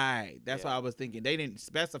 Right. That's Yeah. what I was thinking. They didn't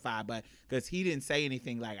specify, but because he didn't say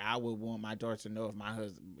anything like, I would want my daughter to know if my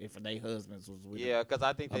husband, if they husbands was with Yeah, because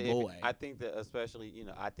I think a that boy. I think that especially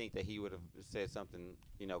I think that he would have said something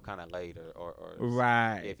kind of later or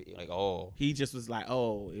Right. if like oh He just was like,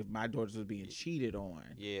 oh, if my daughters was being cheated on,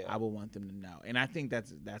 yeah I would want them to know. And I think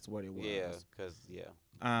that's what it was. yeah because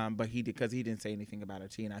yeah But he did, because he didn't say anything about her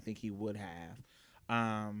tea, and I think he would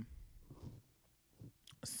have.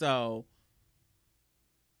 So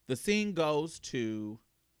the scene goes to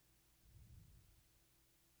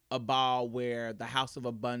a ball where the House of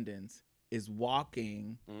Abundance is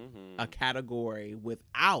walking a category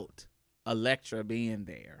without Elektra being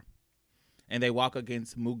there, and they walk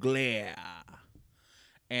against Mugler,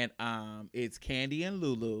 and it's Candy and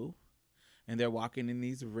Lulu, and they're walking in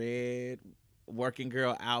these red working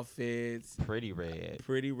girl outfits, pretty red.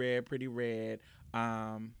 pretty red.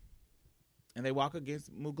 And they walk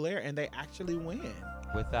against Mugler, and they actually win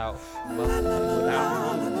Without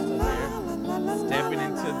without Mugler. So they're stepping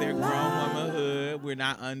into their grown womanhood. We're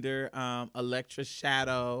not under Elektra's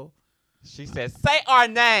shadow. she said say our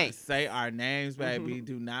name Say our names, baby.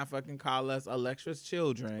 Do not fucking call us Elektra's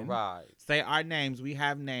children. right. Say our names. We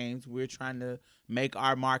have names. We're trying to make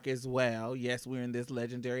our mark as well. Yes, we're in this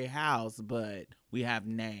legendary house, but we have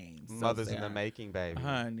names. So Mothers say in the our- making, baby.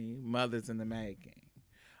 Honey, mothers in the making.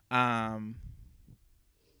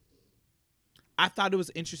 I thought it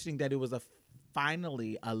was interesting that it was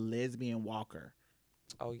finally a lesbian walker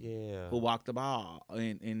Oh yeah. who walked the ball.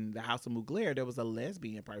 In the House of Mugler, there was a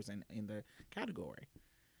lesbian person in the category.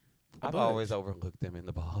 I've But- always overlooked them in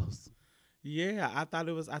the balls. Yeah, I thought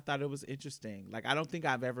it was interesting. Like, I don't think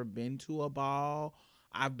I've ever been to a ball.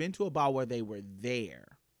 I've been to a ball where they were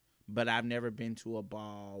there, but I've never been to a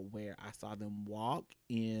ball where I saw them walk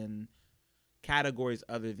in categories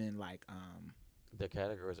other than like The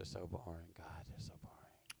categories are so boring. God, they're so boring.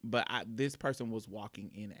 but this person was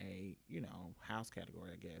walking in a house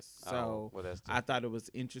category, I guess. So Oh, well, that's I thought it was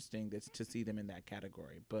interesting to see them in that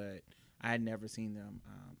category, but I had never seen them.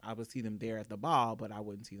 I would see them there at the ball, but I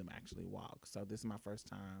wouldn't see them actually walk. So this is my first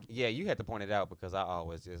time. yeah. You had to point it out because I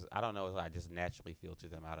always I don't know if I just naturally filter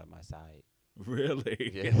them out of my sight.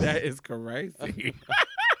 Really? Yeah. That is crazy.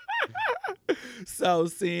 So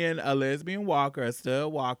seeing a lesbian walker, a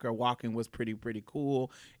stud walker walking was pretty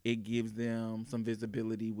cool. It gives them some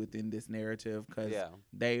visibility within this narrative because Yeah.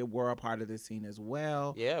 they were a part of the scene as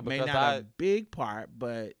well. Yeah, May because not a big part,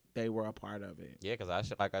 but they were a part of it. Yeah, because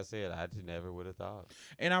like I said, I just never would have thought.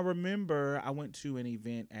 And I remember I went to an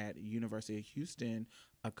event at University of Houston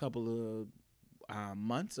a couple of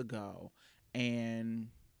months ago, and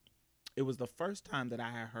it was the first time that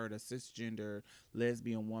I had heard a cisgender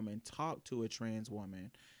lesbian woman talk to a trans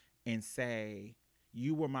woman and say,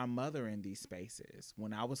 "You were my mother in these spaces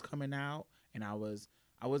when I was coming out, and I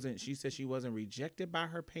wasn't." She said she wasn't rejected by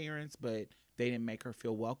her parents, but they didn't make her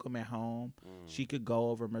feel welcome at home. She could go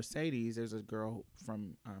over Mercedes. There's a girl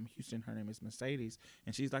from Houston. Her name is Mercedes,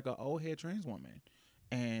 and she's like an old head trans woman.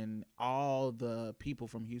 And all the people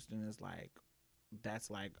from Houston is like, that's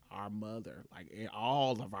like our mother, like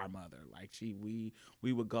all of our mother. Like we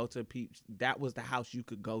would go to that was the house you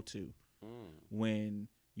could go to when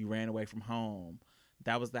you ran away from home.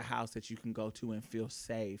 That was the house that you can go to and feel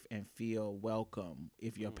safe and feel welcome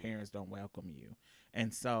if your parents don't welcome you.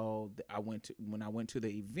 And so when I went to the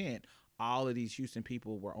event, all of these Houston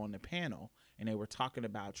people were on the panel and they were talking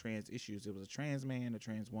about trans issues. It was a trans man, a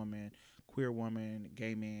trans woman, queer woman,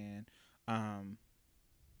 gay man, and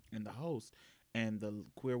the host. And the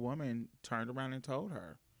queer woman turned around and told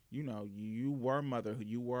her, you were motherhood.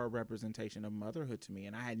 You were a representation of motherhood to me.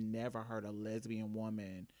 And I had never heard a lesbian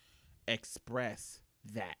woman express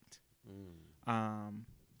that.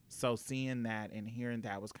 So seeing that and hearing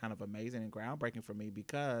that was kind of amazing and groundbreaking for me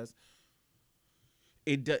because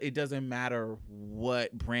it doesn't matter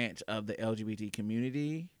what branch of the LGBT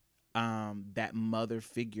community, that mother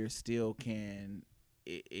figure still can.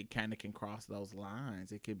 It kind of can cross those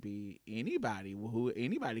lines. It could be anybody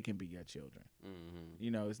anybody can be your children.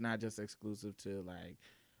 It's not just exclusive to like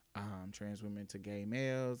trans women to gay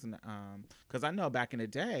males, and because I know back in the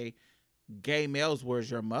day, gay males was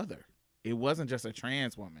your mother. It wasn't just a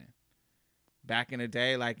trans woman. Back in the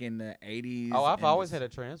day, like in the 80s. Oh, I've always had a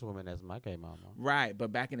trans woman as my gay mama. Right,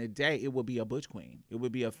 but back in the day, it would be a butch queen. It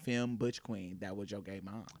would be a femme butch queen that was your gay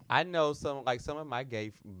mom. I know some of my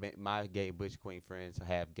gay butch queen friends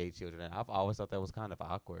have gay children, and I've always thought that was kind of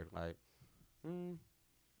awkward. Like,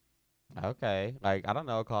 Okay, like I don't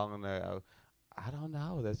know, calling her. I don't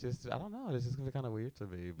know. That's just I don't know. That's just kind of weird to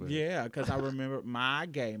me. But Yeah, because I remember my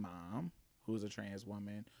gay mom, who's a trans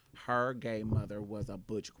woman, her gay mother was a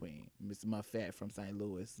butch queen, Miss Muffet from St.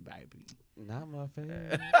 Louis, baby. not my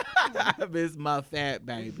fan. Miss Muffet,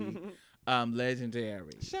 baby.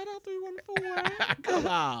 Legendary. Shout out 314. Come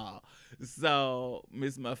on. So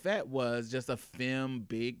Miss Muffet was just a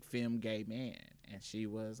big femme gay man. And she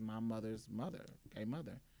was my mother's mother, gay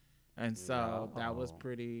mother. And so that was No.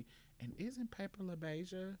 pretty. And isn't Pepper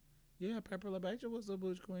LaBeija? Yeah, Pepper LaBeija was a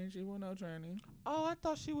butch queen. She was no tranny. Oh, I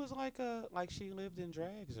thought she was like she lived in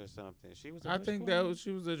drags or something. She was. A I bush think queen? she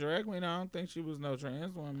was a drag queen. I don't think she was no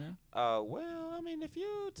trans woman. Well, I mean, if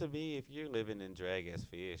you're living in drag as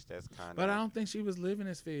fish, that's kind But I of. don't think she was living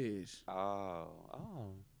as fish. Oh.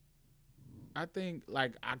 I think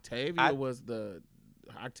like Octavia I was the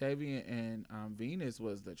Octavia and Venus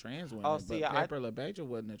was the trans women, Oh, see, but I Pepper LaBeija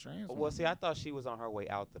wasn't a trans woman. well, see, I thought she was on her way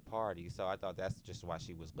out the party, so I thought that's just why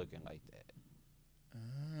she was looking like that.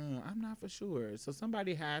 I'm not for sure. So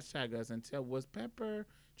somebody hashtag us and tell, was Pepper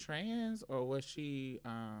trans or was she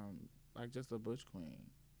like just a butch queen?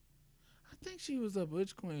 I think she was a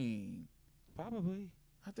butch queen. Probably.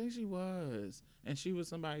 I think she was, and she was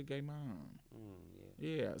somebody's gay mom. Yeah.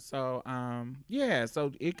 Yeah. So yeah.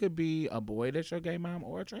 So it could be a boy that's your gay mom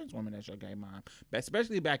or a trans woman that's your gay mom, but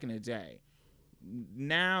especially back in the day.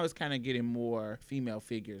 Now it's kind of getting more female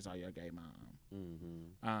figures are your gay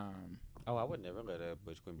mom. Oh, I would never let a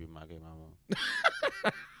butch queen be my gay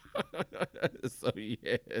mama. So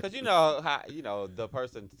yeah. Cause you know how the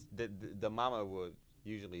person the mama would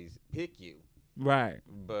usually pick you, Right.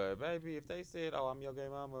 but baby, if they said, "Oh, I'm your gay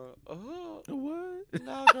mama," What?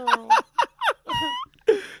 no, girl.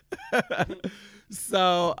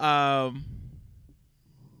 So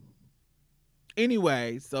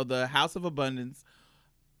anyway, so the House of Abundance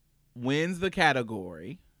wins the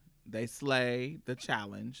category. They slay the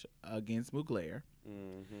challenge against Mugler.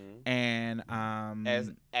 Mm-hmm. And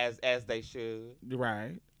As they should.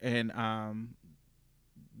 right. And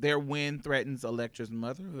their win threatens Electra's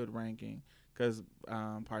motherhood ranking because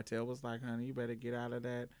Partel was like, honey, you better get out of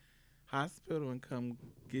that hospital and come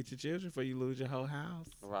get your children before you lose your whole house.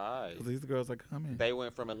 Right. 'Cause these girls are coming. They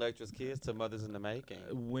went from Electra's kids to mothers in the making.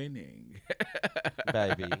 Winning.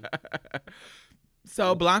 Baby.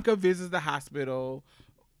 So Blanca visits the hospital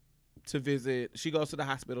to visit. She goes to the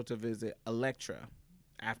hospital to visit Electra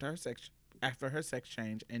after her sex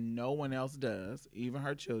change, and no one else does, even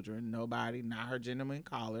her children. Nobody, not her gentleman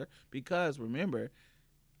caller, because remember,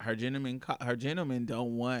 her gentleman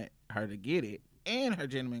don't want her to get it, and her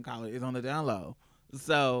gentleman caller is on the down low,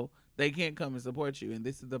 so they can't come and support you. And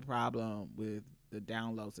this is the problem with the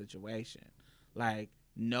down low situation. Like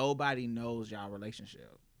nobody knows y'all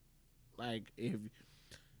relationship. Like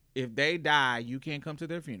if they die, you can't come to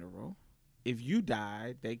their funeral. If you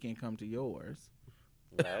die, they can't come to yours.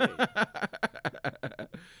 Right.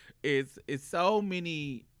 It's so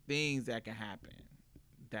many things that can happen.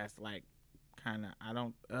 That's like kind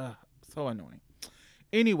of so annoying.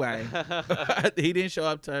 Anyway, he didn't show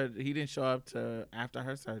up to after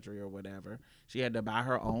her surgery or whatever. She had to buy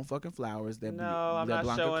her own fucking flowers. No, I'm not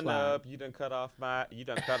Blanca showing Clyde. up. You done cut off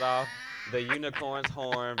the unicorn's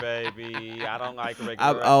horn, baby. I don't like regular.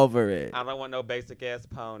 I'm over it. I don't want no basic ass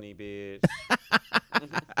pony, bitch.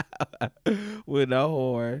 With no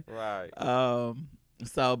horn. Right.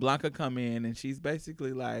 So Blanca come in and she's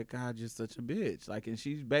basically like, God, you're such a bitch. Like, and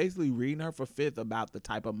she's basically reading her for fifth about the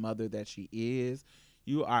type of mother that she is.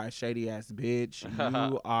 You are a shady ass bitch.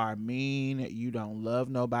 You are mean. You don't love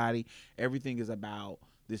nobody. Everything is about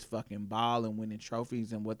this fucking ball and winning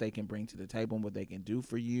trophies and what they can bring to the table and what they can do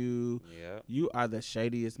for you. Yeah. You are the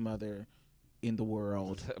shadiest mother in the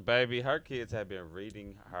world. Baby, her kids have been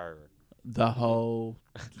reading her. The whole,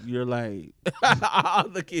 you're late. All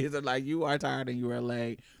the kids are like, you are tired and you are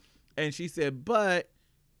late. And she said, but,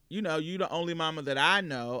 you the only mama that I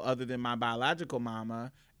know other than my biological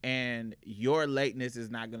mama, and your lateness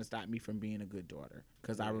is not going to stop me from being a good daughter.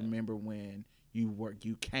 Because I remember when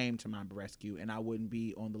you came to my rescue, and I wouldn't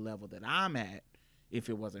be on the level that I'm at if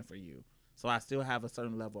it wasn't for you. So I still have a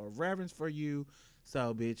certain level of reverence for you.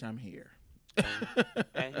 So, bitch, I'm here.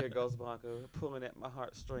 And here goes Blanca pulling at my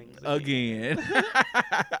heartstrings Again.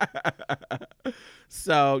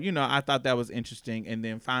 So, I thought that was interesting. And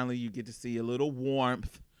then finally you get to see a little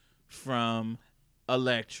warmth from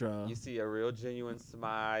Electra. You see a real genuine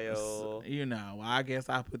smile. I guess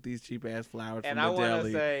I put these cheap ass flowers And from I the want to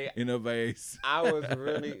deli say, in a vase. I was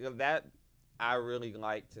really I really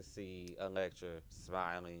like to see Electra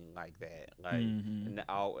smiling like that, like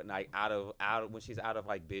Mhm. like out when she's out of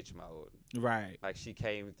like bitch mode. Right. Like she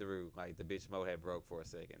came through, like the bitch mode had broke for a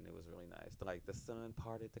second. It was really nice. Like the sun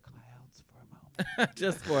parted the clouds for a moment.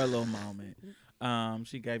 Just for a little moment.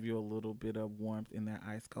 She gave you a little bit of warmth in that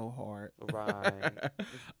ice cold heart. Right.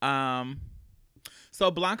 um,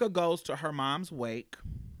 so Blanca goes to her mom's wake.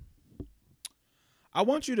 I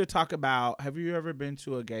want you to talk about. Have you ever been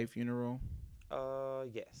to a gay funeral?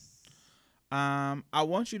 Yes. I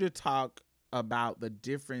want you to talk about the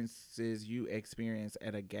differences you experience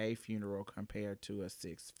at a gay funeral compared to a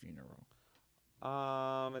sixth funeral.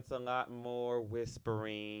 It's a lot more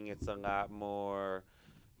whispering. It's a lot more,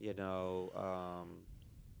 you know,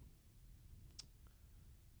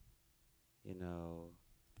 you know,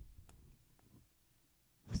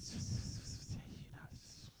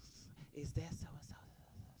 is that so and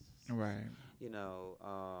so? Right. You know,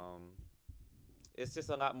 it's just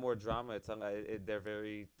a lot more drama. It's a lot, they're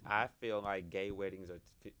very. I feel like gay weddings are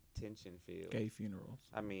tension filled. Gay funerals.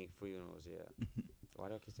 I mean funerals, yeah. Why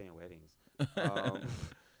do I keep saying weddings? Um,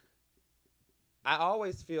 I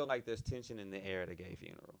always feel like there's tension in the air at a gay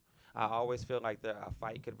funeral. I always feel like a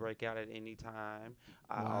fight could break out at any time.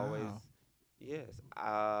 I always, Wow.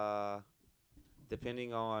 yes.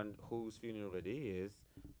 Depending on whose funeral it is,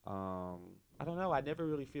 I don't know. I never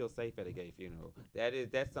really feel safe at a gay funeral.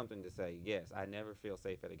 That's something to say. Yes, I never feel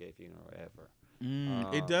safe at a gay funeral ever.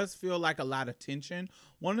 It does feel like a lot of tension.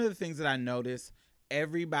 One of the things that I noticed,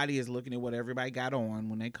 everybody is looking at what everybody got on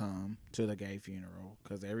when they come to the gay funeral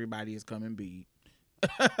because everybody is coming beat.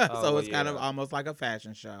 So it's kind of Yeah. almost like a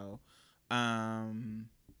fashion show,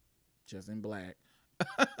 just in black.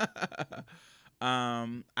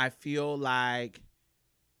 I feel like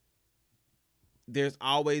there's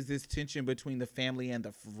always this tension between the family and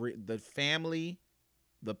the family,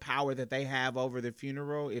 the power that they have over the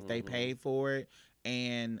funeral if they Mhm. paid for it,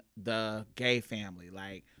 and the gay family,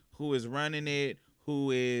 like who is running it, who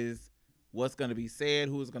is what's going to be said,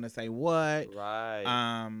 who's going to say what, Right.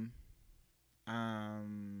 um,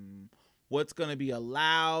 what's going to be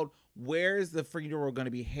allowed. Where is the funeral going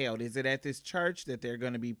to be held? Is it at this church that they're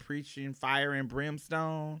going to be preaching fire and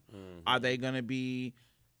brimstone? Are Mhm. they going to be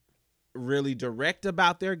really direct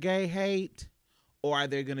about their gay hate, or are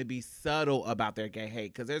they going to be subtle about their gay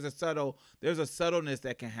hate? Because there's a subtleness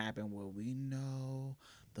that can happen where we know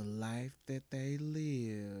the life that they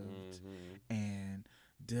lived, Mhm. and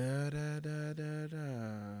da da da da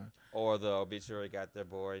da. Or the obituary got their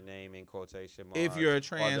boy name in quotation marks. If you're a or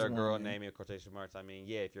trans their girl woman, name in quotation marks. I mean,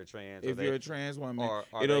 yeah, if you're trans, if you're a trans woman, or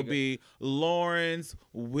are it'll they be Lawrence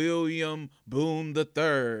William Boone the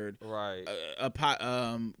Third. right?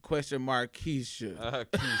 Question mark Keisha.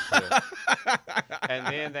 Keisha. And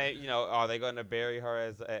then they, are they going to bury her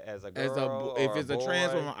as a girl If or a it's a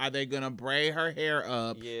trans boy? woman, are they gonna braid her hair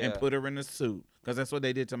up and Yeah. put her in a suit? Because that's what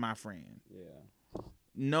they did to my friend. Yeah.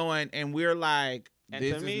 Knowing, and we're like, And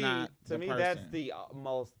this is not to the me, person. that's the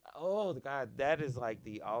most. Oh God, that is like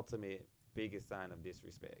the ultimate biggest sign of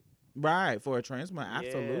disrespect. Right, for a trans woman, Yeah,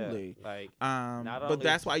 absolutely. like But only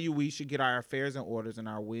that's why we should get our affairs in orders and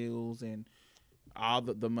our wills and all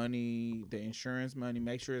the money, the insurance money.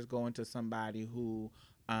 Make sure it's going to somebody who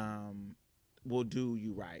will do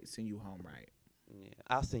you right, send you home right. Yeah,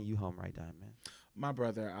 I'll send you home right, Diamond. My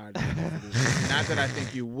brother, not that I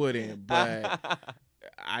think you wouldn't, but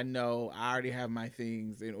I know I already have my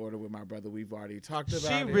things in order with my brother. We've already talked about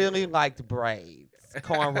She it. really liked braids,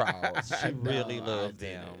 cornrows. She No, really I loved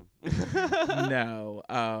didn't. them. No.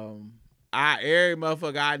 Every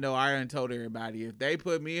motherfucker I know, I done told everybody, if they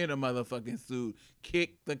put me in a motherfucking suit,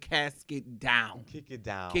 kick the casket down. Kick it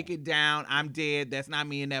down. Kick it down. I'm dead. That's not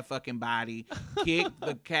me in that fucking body. Kick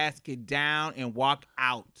the casket down and walk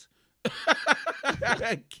out.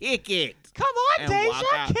 Kick it. Come on, And walk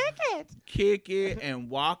Deja, out. kick it. Kick it and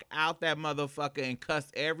walk out that motherfucker and cuss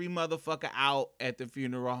every motherfucker out at the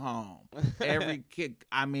funeral home. Every kick,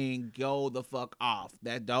 go the fuck off.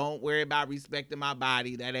 That don't worry about respecting my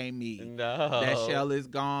body. That ain't me. No. That shell is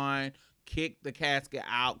gone. Kick the casket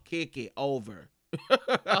out. Kick it over.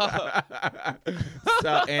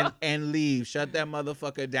 So and leave. Shut that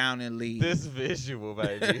motherfucker down and leave. This visual,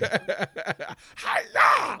 baby.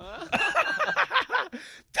 Hello.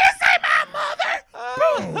 This ain't my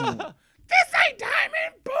mother. Boom. This ain't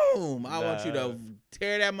Diamond. Boom. I want you to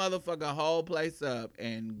tear that motherfucking whole place up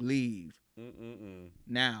and leave.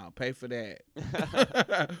 Now, pay for that.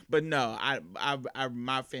 But no,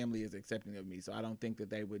 my family is accepting of me, so I don't think that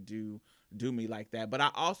they would do me like that. But I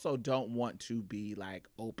also don't want to be like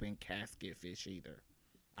open casket fish either.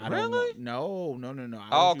 I don't Really? want no. I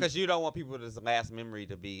Oh, want you because you don't want people's last memory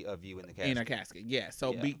to be of you in the in casket. a casket. Yeah.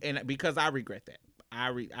 So Yeah. because I regret that. I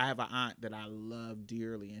have an aunt that I love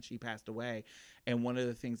dearly, and she passed away. And one of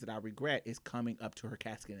the things that I regret is coming up to her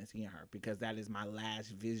casket and seeing her, because that is my last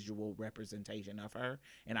visual representation of her,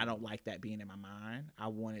 and I don't like that being in my mind. I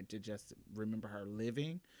wanted to just remember her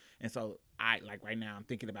living, and so I like right now I'm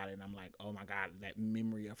thinking about it, and I'm like, oh my god, that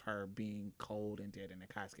memory of her being cold and dead in a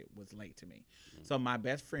casket was late to me. So my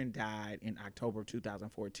best friend died in October of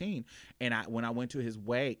 2014, and when I went to his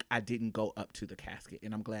wake, I didn't go up to the casket,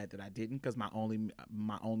 and I'm glad that I didn't, because my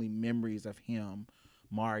only memories of him,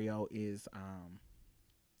 Mario, is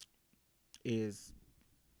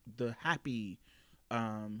the happy,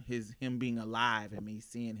 him being alive and me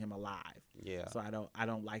seeing him alive. Yeah. So I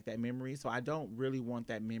don't like that memory. So I don't really want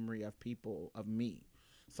that memory of people of me.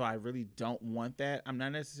 So I really don't want that. I'm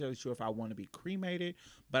not necessarily sure if I want to be cremated,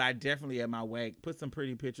 but I definitely at my wake put some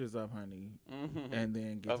pretty pictures up, honey, Mm-hmm. and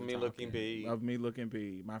then get Of to me talking. looking big. Of me looking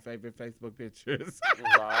big. My favorite Facebook pictures.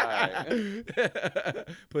 Right.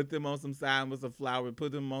 Put them on some sign with some flowers.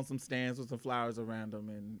 Put them on some stands with some flowers around them,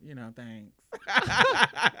 and thanks.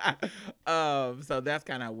 So that's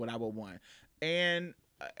kind of what I would want. And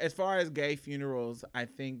as far as gay funerals, I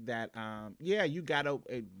think that yeah, you gotta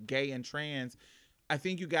gay and trans. I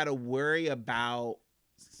think you gotta worry about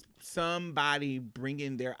somebody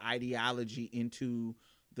bringing their ideology into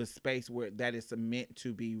the space where that is meant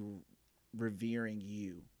to be revering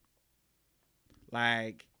you.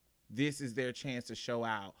 Like, this is their chance to show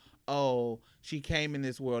out. Oh, she came in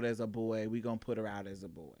this world as a boy. We gonna put her out as a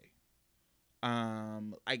boy.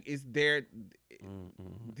 Like, it's their.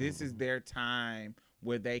 This is their time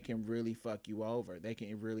where they can really fuck you over. They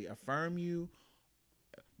can really affirm you.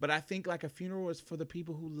 But I think like a funeral is for the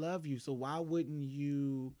people who love you. So why wouldn't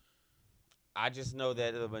you? I just know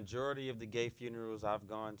that the majority of the gay funerals I've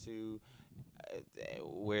gone to,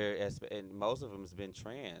 and most of them has been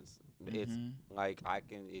trans. It's Mm-hmm. like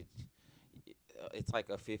it's like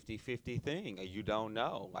a 50-50 thing. You don't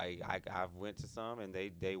know. Like I've went to some and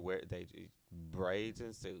they wear they braids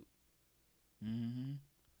and suit.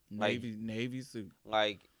 Mm-hmm. Like Navy suit.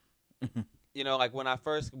 like like when I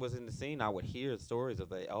first was in the scene, I would hear stories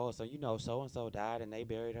of oh, so so and so died and they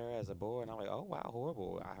buried her as a boy, and I'm like, oh wow,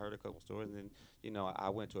 horrible. I heard a couple stories, and then I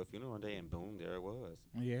went to a funeral one day, and boom, there it was.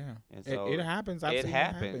 Yeah, And it so happens. I've it seen it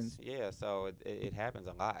happens, happens. yeah. So it happens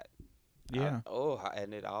a lot. Yeah,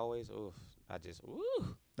 And it always, oof, I just,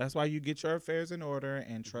 ooh. that's why you get your affairs in order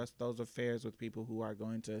and trust those affairs with people who are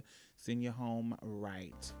going to send you home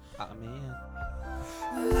right. Man.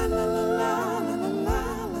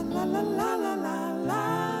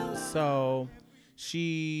 So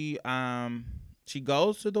she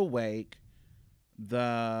goes to the wake.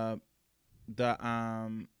 The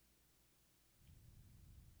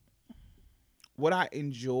what I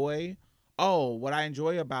enjoy what I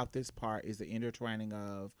enjoy about this part is the intertwining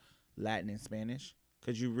of Latin and Spanish,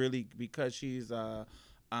 because she's a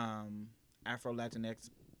Afro Latinx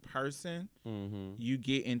person, Mm-hmm. you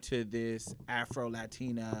get into this Afro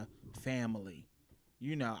Latina family.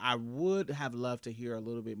 I would have loved to hear a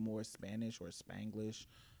little bit more Spanish or Spanglish,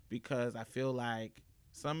 because I feel like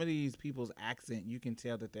some of these people's accent, you can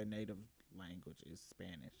tell that their native language is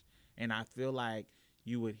Spanish. And I feel like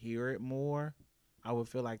you would hear it more. I would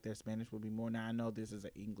feel like their Spanish would be more. Now, I know this is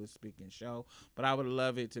an English speaking show, but I would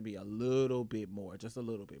love it to be a little bit more, just a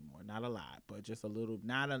little bit more. Not a lot, but just a little,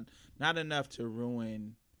 not enough to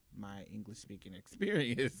ruin my English speaking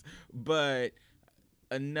experience, but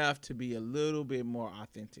enough to be a little bit more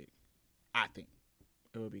authentic. I think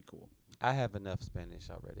it would be cool. I have enough Spanish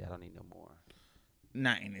already. I don't need no more.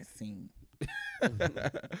 Not in this scene.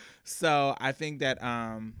 So I think that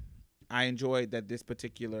I enjoyed that this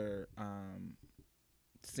particular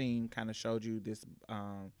scene kind of showed you this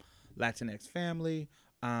Latinx family.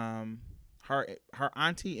 Her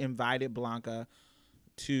auntie invited Blanca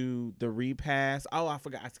to the repast. Oh, I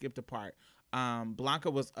forgot. I skipped a part.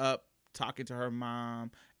 Blanca was up talking to her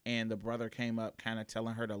mom, and the brother came up kind of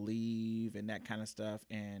telling her to leave and that kind of stuff.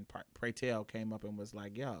 And Praytel came up and was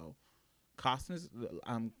like, yo,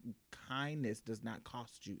 kindness does not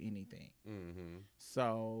cost you anything. Mm-hmm.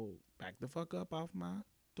 So back the fuck up off my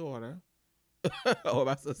daughter or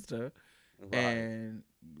my sister, Right. and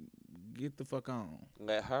get the fuck on.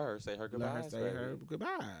 Let her say her goodbyes. Let her say baby. her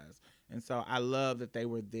goodbyes. And so I love that they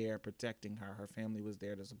were there protecting her. Her family was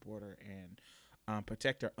there to support her and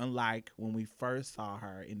protect her. Unlike when we first saw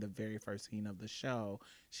her in the very first scene of the show,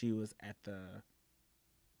 she was at the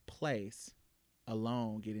place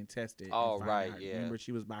alone getting tested. Oh, and right, her. yeah. Remember,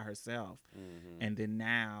 she was by herself. Mm-hmm. And then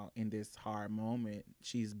now, in this hard moment,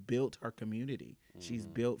 she's built her community. She's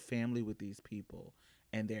Mm-hmm. built family with these people,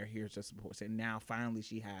 and they're here to support. And now, finally,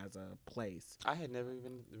 she has a place. I had never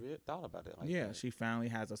even thought about it like Yeah, that. she finally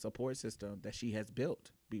has a support system that she has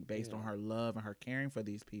built based on Yeah. her love and her caring for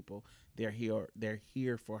these people. They're here. They're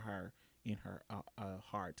here for her in her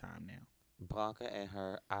hard time now. Blanca and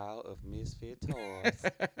her Isle of Misfit Toys.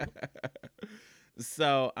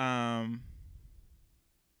 So,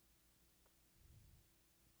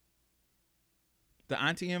 the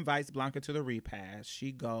auntie invites Blanca to the repast.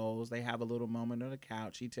 She goes. They have a little moment on the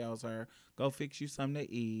couch. He tells her, "Go fix you something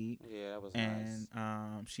to eat." Yeah, that was And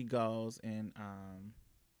nice. she goes and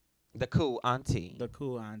The cool auntie. the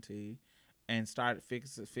cool auntie and started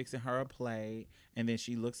fixing her a plate. And then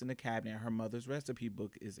she looks in the cabinet. Her mother's recipe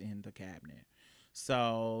book is in the cabinet.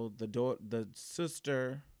 So the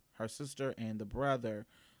sister, her sister, and the brother,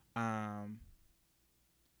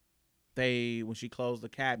 they when she closed the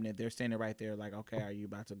cabinet, they're standing right there like, okay, are you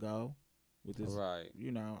about to go with this? Right.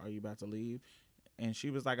 You know, are you about to leave? And she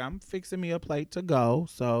was like, I'm fixing me a plate to go,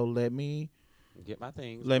 so let me Get my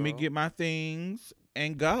things. me girl. get my things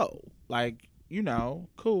and go. Like, you know,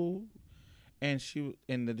 cool. And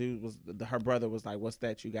the dude was her brother was like, what's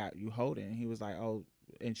that you got you holding? And he was like, oh,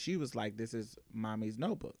 and she was like, this is mommy's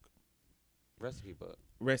notebook, recipe book.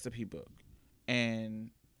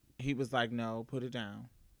 And he was like, no, put it down.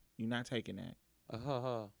 You're not taking that.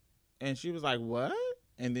 Uh-huh. And she was like, what?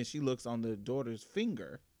 And then she looks on the daughter's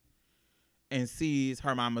finger and sees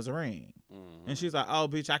her mama's ring. Mm-hmm. And she's like, oh,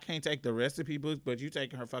 bitch, I can't take the recipe book, but you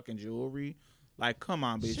taking her fucking jewelry? Like, come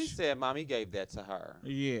on, bitch. She said mommy gave that to her.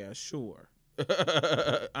 Yeah, sure.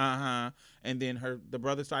 Uh-huh. And then the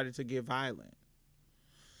brother started to get violent.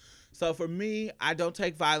 So for me, I don't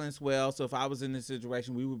take violence well. So if I was in this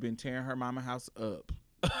situation, we would have been tearing her mama house up.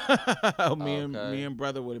 me and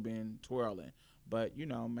brother would have been twirling. But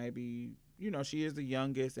maybe she is the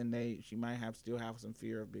youngest, and she might still have some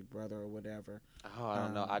fear of big brother or whatever. Oh, I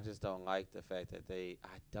don't know. I just don't like the fact that I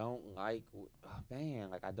don't like,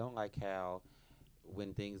 I don't like how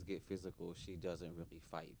when things get physical, she doesn't really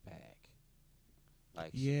fight back.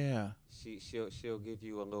 Like Yeah, she'll give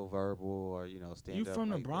you a little verbal or stand you up. from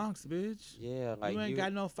the like, Bronx, bitch. Yeah, like You ain't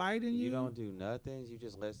got no fight in you. You don't do nothing. You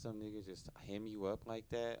just let some niggas just hem you up like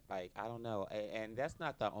that. Like, I don't know. And that's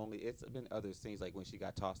not the only. It's been other scenes like when she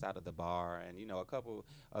got tossed out of the bar, and a couple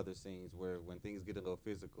other scenes where when things get a little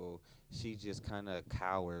physical, she just kind of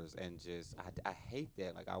cowers and just. I hate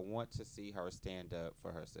that. Like, I want to see her stand up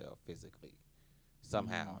for herself physically.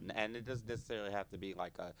 Somehow, and it doesn't necessarily have to be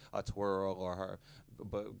like a twirl or her,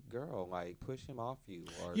 but girl, like push him off you.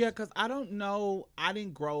 Or Yeah, because I don't know. I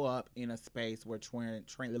didn't grow up in a space where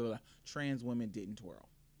trans women didn't twirl.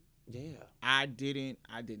 Yeah, I didn't.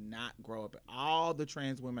 I did not grow up. All the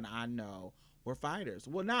trans women I know were fighters.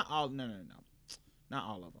 Well, not all. No. Not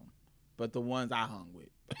all of them, but the ones I hung with.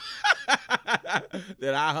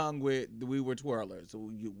 That I hung with, we were twirlers.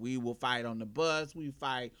 So we will fight on the bus. We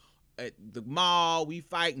fight at the mall. We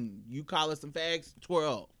fight, and you call us some fags,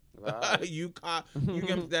 twirl. right. you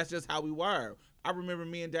that's just how we were. I remember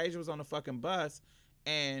me and Deja was on the fucking bus,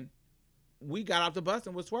 and we got off the bus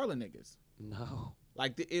and was twirling niggas. No.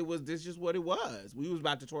 Like this just what it was. We was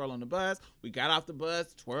about to twirl on the bus. We got off the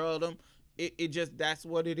bus, twirled them. It just that's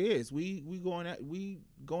what it is. We going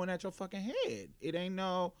at your fucking head. It ain't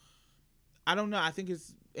no. I don't know. I think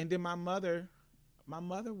it's and then my mother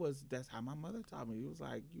was that's how my mother taught me. It was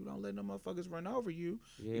like you don't let no motherfuckers run over you.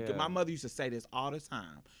 Yeah. My mother used to say this all the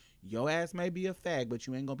time. Your ass may be a fag, but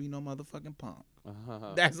you ain't gonna be no motherfucking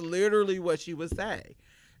punk. That's literally what she would say.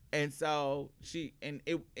 And so she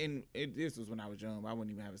this was when I was young. I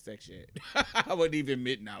wouldn't even have a sex yet. I wasn't even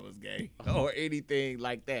admitting I was gay or anything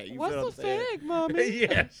like that. You What's feel a what I'm saying? fag, mommy?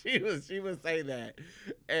 Yeah, she would say that,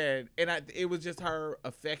 and it was just her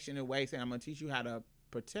affectionate way saying, "I'm gonna teach you how to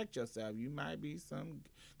protect yourself. You might be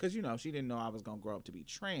because she didn't know I was gonna grow up to be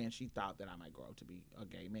trans. She thought that I might grow up to be a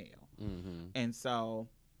gay male, and so."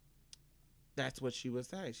 That's what she would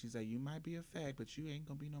say. She said, you might be a fag, but you ain't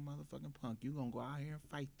gonna be no motherfucking punk. You gonna go out here and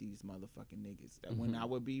fight these motherfucking niggas. That when I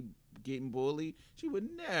would be getting bullied, she would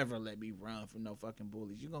never let me run from no fucking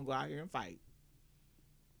bullies. You gonna go out here and fight.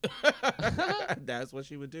 That's what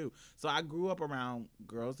she would do. So I grew up around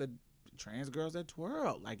trans girls that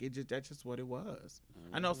twirl. Like that's just what it was.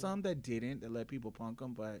 I know some that didn't, that let people punk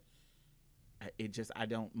them, but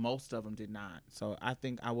most of them did not. So I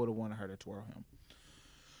think I would have wanted her to twirl him.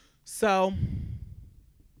 So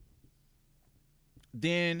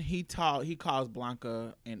Then he calls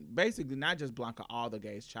Blanca, and basically not just Blanca, all the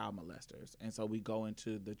gays child molesters. And so we go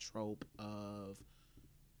into the trope of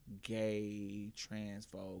gay trans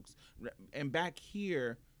folks. And back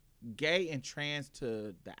here, gay and trans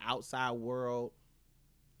to the outside world,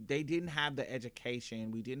 they didn't have the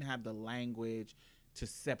education, we didn't have the language to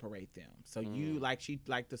separate them. So you like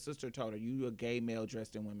the sister told her, you a gay male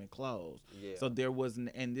dressed in women clothes. Yeah. So there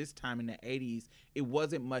wasn't, and this time in the 80s, it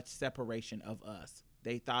wasn't much separation of us.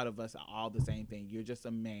 They thought of us all the same thing. You're just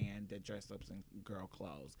a man that dressed up in girl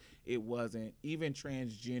clothes. It wasn't, even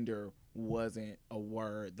transgender wasn't a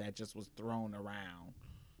word that just was thrown around.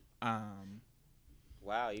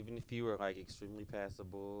 Wow, even if you were like extremely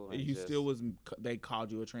passable, and You just, still was, they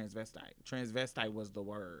called you a transvestite. Transvestite was the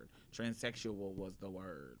word. Transsexual was the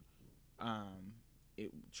word.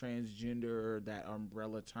 Transgender, that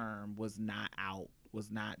umbrella term, was not out, was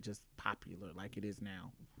not just popular like it is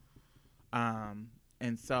now.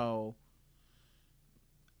 And so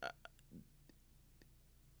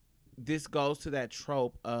this goes to that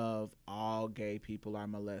trope of all gay people are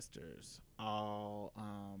molesters. All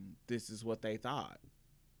this is what they thought,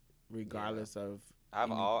 regardless of.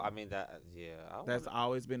 That's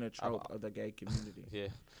always been a trope of the gay community. Yeah.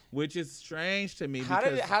 Which is strange to me. How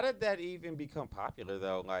did that even become popular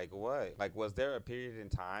though? Like what? Like was there a period in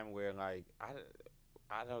time where like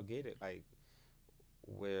I don't get it, like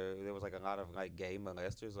where there was like a lot of like gay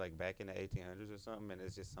molesters like back in the 1800s or something, and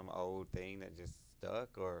it's just some old thing that just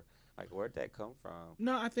stuck, or like where'd that come from?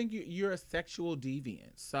 No, I think you're a sexual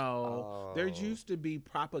deviant. So there used to be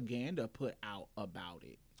propaganda put out about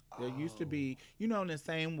it. There used to be, in the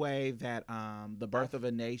same way that The Birth of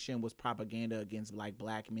a Nation was propaganda against like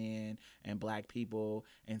black men and black people,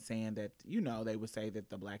 and saying that, they would say that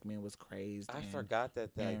the black man was crazed. I forgot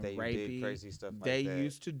that they rapey. did crazy stuff like they that. They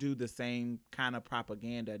used to do the same kind of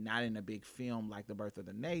propaganda, not in a big film like The Birth of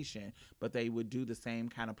the Nation, but they would do the same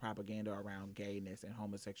kind of propaganda around gayness and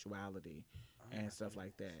homosexuality. And stuff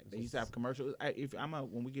like that. They used to have commercials.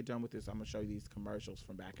 When we get done with this, I'm gonna show you these commercials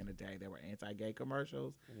from back in the day. They were anti-gay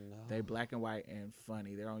commercials. No. They're black and white and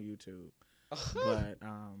funny. They're on YouTube, but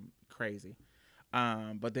crazy.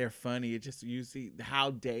 But they're funny. It just, you see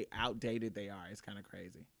how outdated they are. It's kind of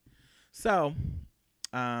crazy. So,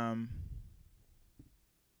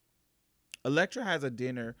 Elektra has a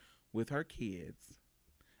dinner with her kids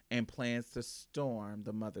and plans to storm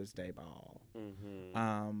the Mother's Day ball.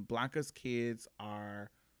 Mm-hmm. Blanca's kids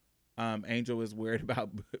are, Angel is worried about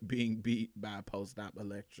being beat by post-op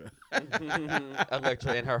Elektra.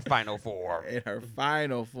 Elektra in her final form. In her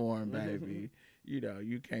final form, baby.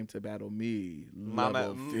 You came to battle me,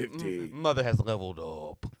 level 50. Mother has leveled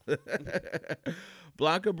up.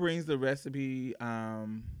 Blanca brings the recipe.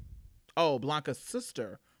 Blanca's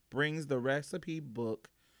sister brings the recipe book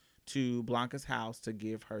to Blanca's house to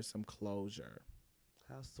give her some closure.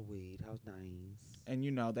 How sweet, how nice. And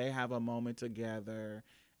they have a moment together,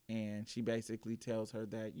 and she basically tells her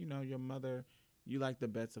that your mother, you like the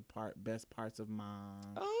best parts of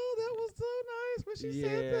mom. Oh, that was so nice when she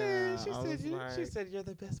said that. She said you're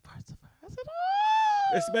the best parts of her. I said,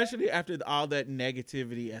 oh. Especially after all that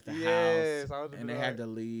negativity at the house, and they had to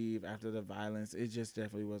leave after the violence. It just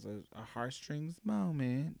definitely was a heartstrings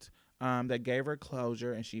moment. That gave her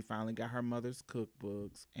closure, and she finally got her mother's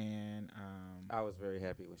cookbooks. And I was very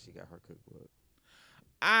happy when she got her cookbook.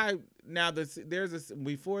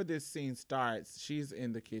 Before this scene starts, she's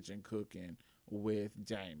in the kitchen cooking with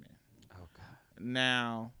Damon. Oh God!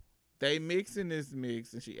 Now they mix in this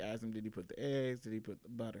mix, and she asked him, "Did he put the eggs? Did he put the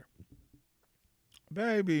butter?"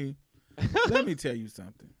 Baby, let me tell you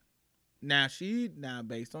something. Now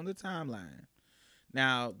based on the timeline.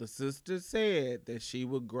 Now, the sister said that she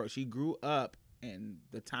grew up, and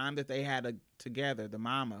the time that they had together,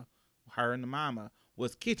 her and the mama,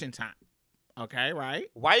 was kitchen time. Okay, right?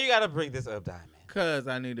 Why you gotta bring this up, Diamond? Because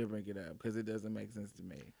I need to bring it up, because it doesn't make sense to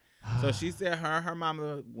me. So she said her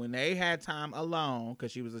mama, when they had time alone,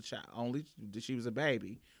 because she was a child, she was a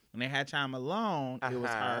baby, when they had time alone, it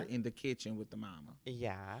was her in the kitchen with the mama.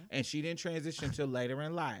 Yeah. And she didn't transition until later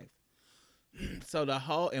in life. So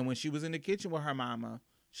and when she was in the kitchen with her mama,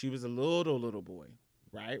 she was a little boy,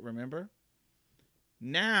 right? Remember?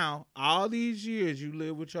 Now, all these years you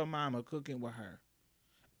live with your mama cooking with her,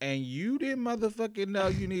 and you didn't motherfucking know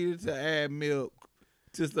you needed to add milk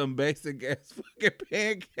to some basic ass fucking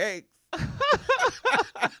pancakes.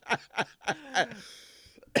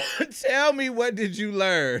 Tell me, what did you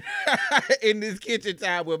learn in this kitchen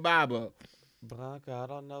time with mama? Blanca, I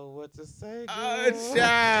don't know what to say.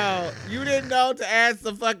 Child, you didn't know to add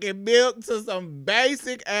some fucking milk to some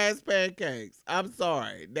basic ass pancakes. I'm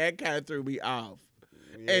sorry, that kind of threw me off.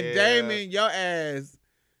 And Yeah. Damon, your ass,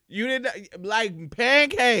 you didn't like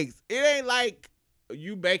pancakes. It ain't like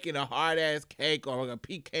you baking a hard ass cake or a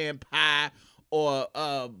pecan pie or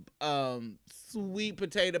sweet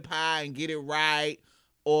potato pie and get it right,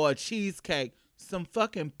 or a cheesecake. Some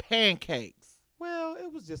fucking pancakes. Well,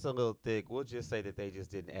 it was just a little thick. We'll just say that they just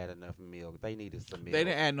didn't add enough milk. They needed some milk. They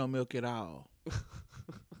didn't add no milk at all.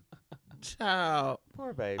 Child,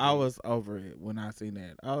 Poor baby. I was over it when I seen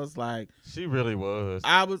that. I was like, She really was.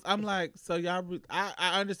 I'm like, so y'all.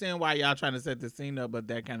 I understand why y'all trying to set the scene up, but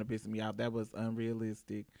that kind of pissed me off. That was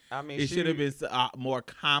unrealistic. I mean, It should have been a more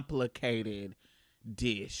complicated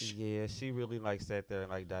dish. Yeah, she really like sat there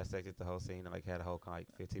and like dissected the whole scene and like had a whole like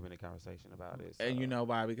 15-minute conversation about it. And you so. know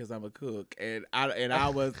why? Because I'm a cook, and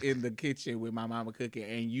I was in the kitchen with my mama cooking,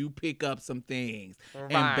 and you pick up some things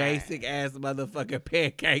and Right. basic ass motherfucking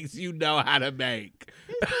pancakes you know how to make.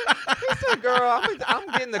 He said, "Girl, I'm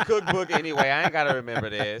getting the cookbook anyway. I ain't gotta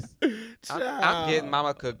remember this. I'm getting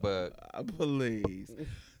Mama cookbook." Please.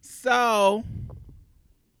 So,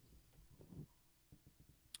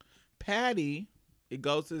 Patty, it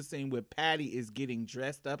goes to the scene where Patty is getting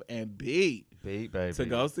dressed up and beat Beat baby. to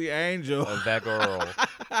go see Angel. Of that girl.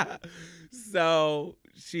 So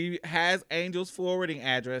she has Angel's forwarding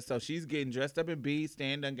address, so she's getting dressed up and beat.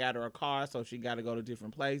 Stan done got her a car, so she got to go to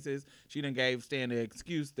different places. She done gave Stan the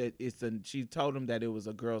excuse that she told him that it was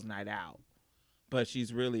a girls' night out, but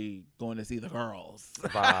she's really going to see the girls.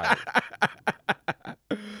 Right.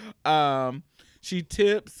 She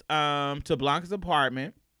tips to Blanca's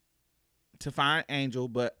apartment to find Angel,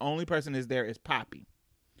 but only person is there is Poppy.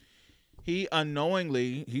 He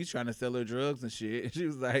unknowingly, he's trying to sell her drugs and shit. She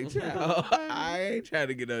was like, "Child, I ain't trying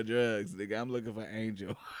to get no drugs, nigga. I'm looking for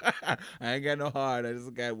Angel. I ain't got no heart. I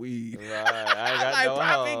just got weed." Right. I ain't got like, no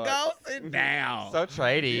Poppy, heart. go sit down. So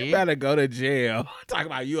tradie. You better go to jail. Talk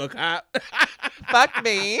about you a cop. Fuck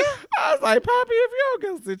me. I was like, Poppy, if you don't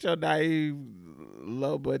go sit your naive,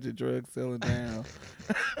 low budget drug selling down.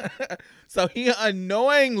 So he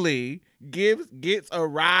unknowingly gets a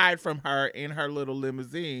ride from her in her little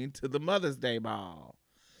limousine to the Mother's Day ball.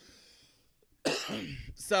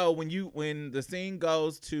 So when the scene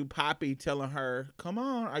goes to Poppy telling her, "Come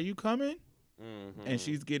on, are you coming?" Mm-hmm. And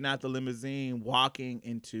she's getting out the limousine, walking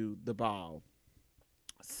into the ball.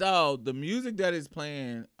 So the music that is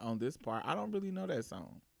playing on this part, I don't really know that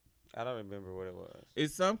song. I don't remember what it was.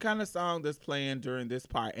 It's some kind of song that's playing during this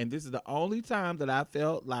part, and this is the only time that I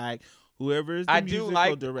felt like whoever is the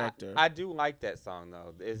musical director. I do like that song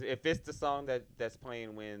though. If it's the song that's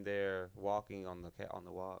playing when they're walking on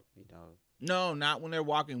the walk, you know. No, not when they're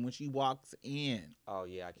walking. When she walks in. Oh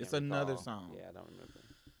yeah, I can't. It's another recall. song. Yeah, I don't remember.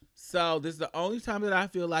 So this is the only time that I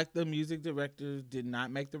feel like the music director did not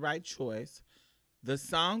make the right choice. The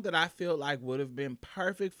song that I feel like would have been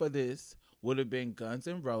perfect for this would have been Guns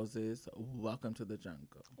N' Roses, "Welcome to the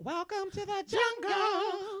Jungle." Welcome to the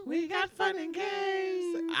jungle. We got fun and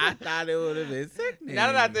games. I thought it would have been sickening.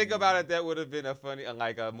 Now that I think about it, that would have been a funny,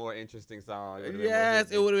 like a more interesting song. Yes,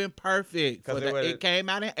 it would have been perfect. 'Cause It came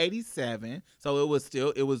out in '87, so it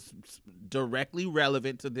was directly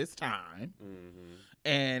relevant to this time, Mm-hmm.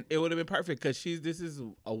 and it would have been perfect because this is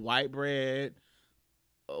a white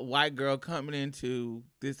girl coming into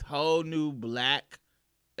this whole new Black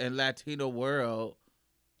and Latino world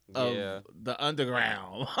of the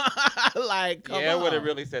underground. Like, come it would have on.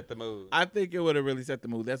 really set the mood. I think it would have really set the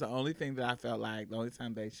mood. That's the only thing that I felt like the only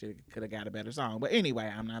time they could have got a better song. But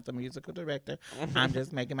anyway, I'm not the musical director. I'm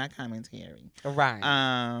just making my commentary.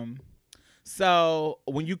 Right. So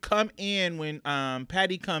when you come in, when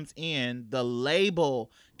Patty comes in, the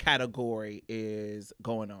label category is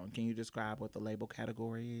going on. Can you describe what the label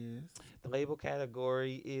category is? The label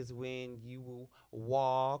category is when you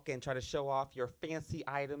walk and try to show off your fancy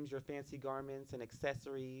items, your fancy garments and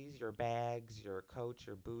accessories, your bags, your coat,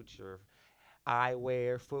 your boots, your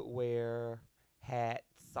eyewear, footwear, hats,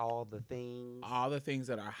 all the things. All the things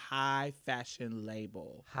that are high fashion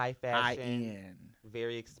label. High High fashion, end.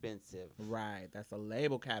 very expensive. Right. That's a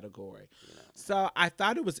label category. You know. So I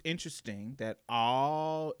thought it was interesting that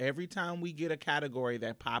every time we get a category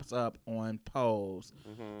that pops up on Pose,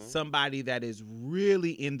 Mm-hmm. somebody that is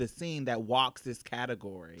really in the scene that walks this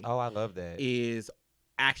category Oh, I love that. is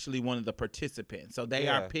actually one of the participants. So they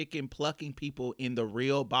are plucking people in the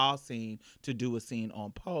real ball scene to do a scene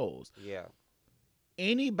on Pose. Yeah.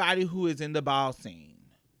 Anybody who is in the ball scene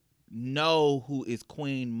know who is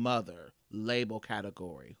Queen Mother label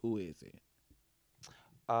category. Who is it?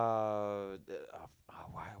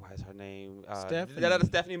 why is her name Stephanie.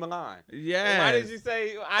 Stephanie Milan? Yes. Why did you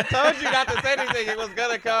say? I told you not to say anything. It was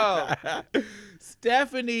gonna come.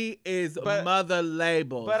 Stephanie is But- Mother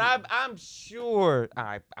Labels. But I'm sure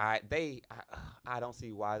I don't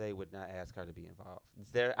see why they would not ask her to be involved.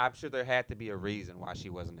 I'm sure there had to be a reason why she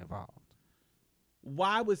wasn't involved.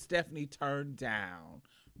 Why would Stephanie turn down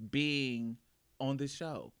being on the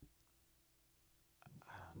show?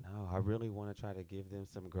 I don't know. I really want to try to give them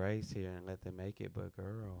some grace here and let them make it, but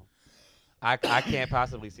girl, I can't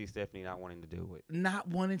possibly see Stephanie not wanting to do it. Not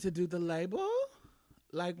wanting to do the label?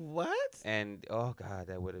 Like what? And oh god,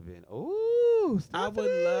 that would have been ooh. I would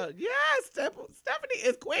Stephanie. love. Yes, Stephanie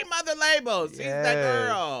is Queen Mother Labels. She's that Yes.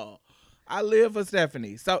 girl. I live for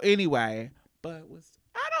Stephanie. So anyway, but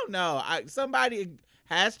I don't know. Somebody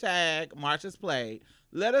hashtag Marsha's Plate.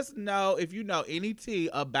 Let us know if you know any tea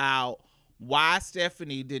about why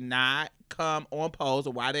Stephanie did not come on Pose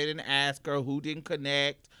or why they didn't ask her, who didn't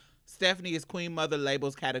connect. Stephanie is Queen Mother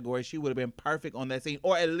Labels category. She would have been perfect on that scene,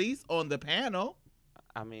 or at least on the panel.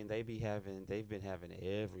 I mean, they've been having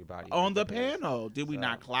everybody On make the a best. panel. Did we So-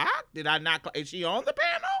 not clock? Did I not clock? Is she on the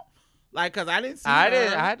panel? Like, because I didn't see I her.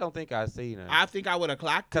 didn't. I don't think I seen her. I think I would have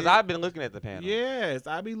clocked Because it. I've been looking at the panel. Yes,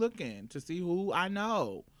 I be looking to see who I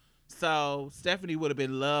know. So Stephanie would have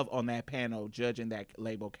been love on that panel judging that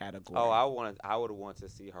label category. Oh, I would have wanted to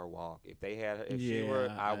see her walk. If they had her, if she were,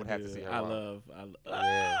 I would have to do. see her I walk. love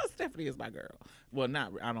Yes. Stephanie is my girl. Well,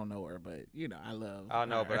 I don't know her, but I love. I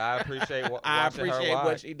know, her. but I appreciate I watching her appreciate walk.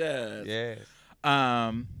 what she does. Yes.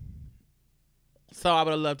 So I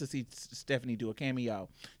would have loved to see Stephanie do a cameo.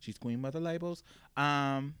 She's Queen Mother Labels.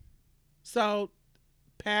 So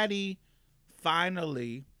Patty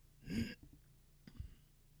finally,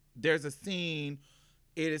 there's a scene.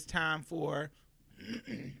 It is time for, God,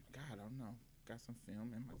 I don't know. Got some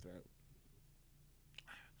film in my throat.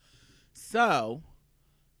 So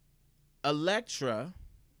Elektra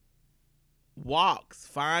walks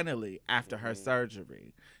finally after her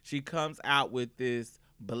surgery. She comes out with this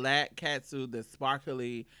black catsuit that's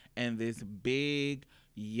sparkly and this big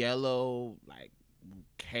yellow like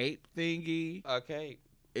cape thingy. Okay.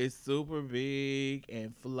 It's super big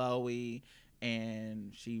and flowy,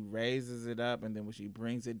 and she raises it up, and then when she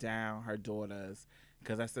brings it down, her daughters,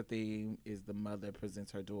 because that's the theme, is the mother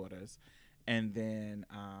presents her daughters. And then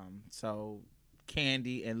so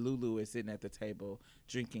Candy and Lulu is sitting at the table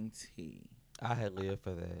drinking tea. I had lived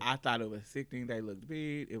for that. I thought it was sickening. They looked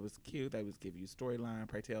big. It was cute. They was giving you storyline.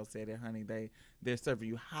 Praytel said it, honey. They're serving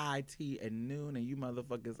you high tea at noon, and you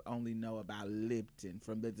motherfuckers only know about Lipton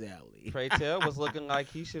from the deli. Praytel was looking like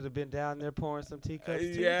he should have been down there pouring some teacups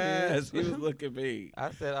too. Yes, bitch. he was looking big.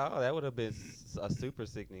 I said, oh, that would have been a super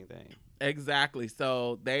sickening thing. Exactly.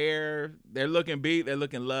 So they're looking big. They're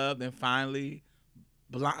looking loved, and finally,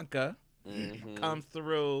 Blanca Mhm. comes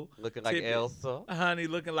through. Looking like Tippet. Elsa. Honey,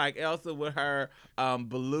 looking like Elsa with her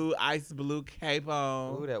ice blue cape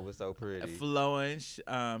on. Ooh, that was so pretty. Flowing,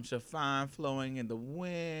 chiffon flowing in the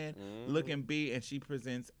wind, Mhm. looking big, and she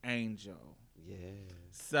presents Angel. Yes.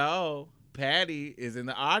 So Patty is in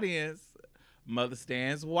the audience. Mother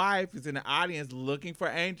Stan's wife is in the audience looking for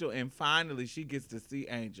Angel, and finally she gets to see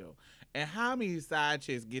Angel. And how many side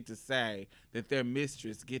chicks get to say that their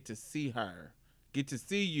mistress get to see her, get to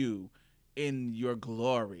see you in your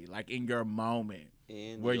glory, like in your moment,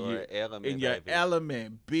 In where your you- element, in your baby.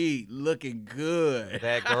 element, be looking good.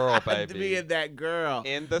 That girl, baby. Being that girl.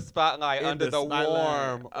 In the spotlight, In under the spotlight,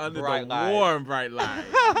 warm, under bright the light. warm bright light,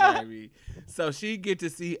 baby. So she get to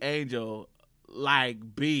see Angel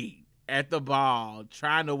like beat at the ball,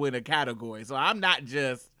 trying to win a category. So I'm not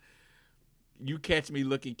just you catch me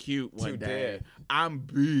looking cute one To day. death. I'm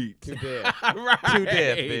beat. To death. right. To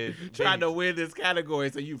death, bitch. Trying to Beat. win this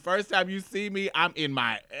category. So first time you see me, I'm in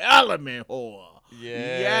my element, whore.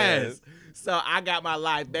 Yes. So I got my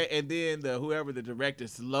life there, and then whoever the director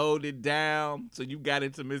slowed it down, so you got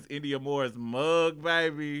into Miss India Moore's mug,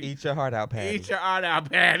 baby. Eat your heart out, Patty. Eat your heart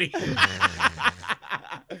out, Patty.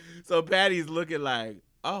 So Patty's looking like,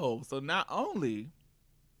 oh, so not only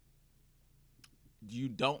you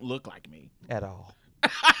don't look like me At all.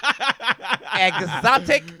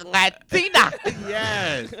 Exotic Latina.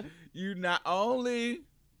 Yes, you not only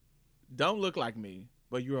don't look like me,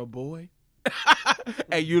 but you're a boy,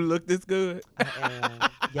 and you look this good. I am.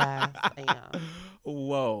 Yes, I am.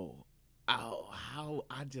 Whoa. Oh, how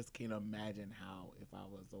I just can't imagine how, if I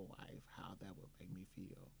was a wife, how that would make me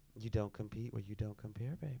feel. You don't compete where you don't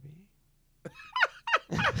compare, baby.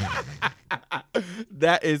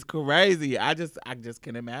 That is crazy. I just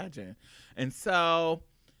can imagine. And so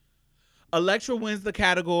Elektra wins the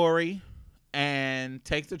category and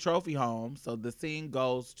takes the trophy home. So the scene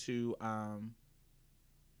goes to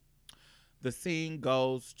the scene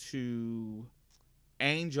goes to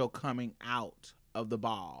Angel coming out of the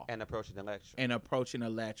ball And approaching the lecture. and approaching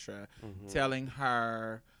Electra, Mhm. telling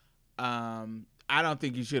her, I don't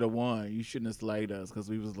think you should have won. You shouldn't have slayed us because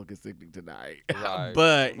we was looking sickening tonight. Right.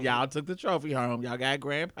 But Mhm. y'all took the trophy home. Y'all got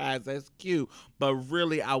grand prize. That's cute. But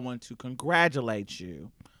really, I want to congratulate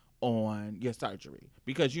you on your surgery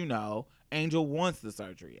because, Angel wants the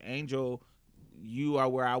surgery. Angel, you are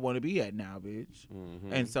where I want to be at now, bitch.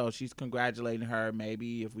 Mhm. And so she's congratulating her.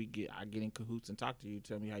 Maybe if I get in cahoots and talk to you,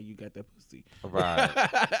 tell me how you got that pussy. Right.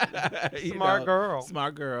 You Smart know, girl.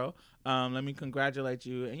 Smart girl. Let me congratulate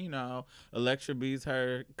you. And Electra B's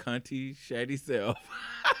her cunty, shady self.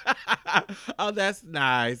 Oh, that's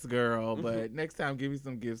nice, girl. But next time, give me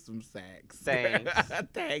some gifts, some sacks. Thanks.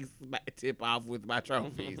 Thanks. Tip off with my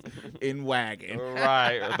trophies in wagon.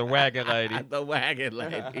 Right. The wagon lady. The wagon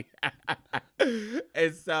lady.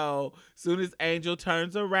 And so, soon as Angel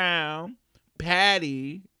turns around,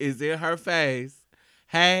 Patty is in her face.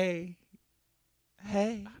 Hey,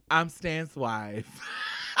 I'm Stan's wife.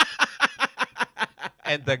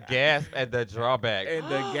 And the gasp and the drawback. And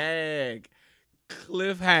the gag.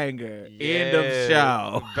 Cliffhanger. End Yes, of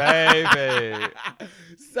show. baby.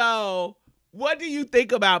 So, what do you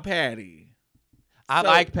think about Patty? I So-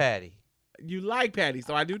 like Patty. You like Patty,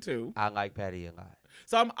 so I do too. I like Patty a lot.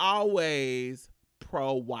 So I'm always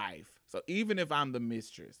pro-wife. So even if I'm the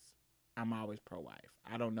mistress, I'm always pro-wife.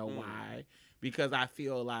 I don't know why. Because I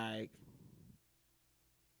feel like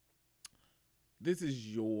this is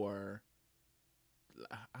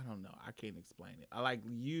I don't know. I can't explain it. I like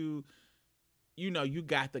you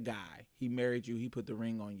got the guy. He married you. He put the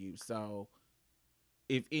ring on you. So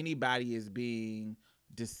if anybody is being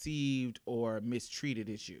deceived or mistreated,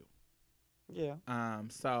 it's you. Yeah.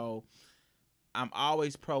 So I'm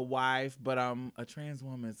always pro-wife, but I'm a trans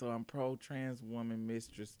woman, so I'm pro-trans woman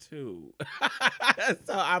mistress too.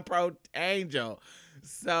 So I'm pro-Angel.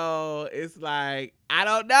 So it's like, I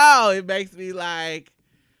don't know. It makes me like,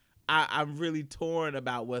 I'm really torn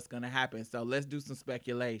about what's going to happen. So let's do some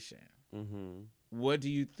speculation. Mm-hmm. What do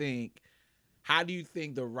you think? How do you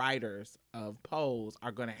think the writers of Pose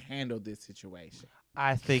are going to handle this situation?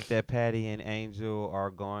 I think that Patty and Angel are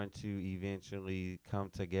going to eventually come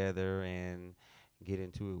together and get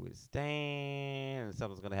into it with Stan, and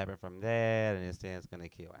something's going to happen from that, and then Stan's going to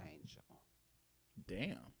kill Angel.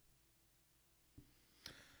 Damn.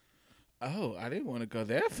 Oh, I didn't want to go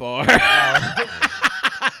that far.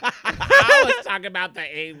 I was talking about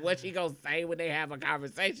what she gonna say when they have a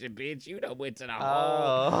conversation, bitch. You done went to the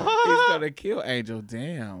whole. He's gonna kill Angel.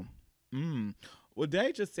 Damn. Well,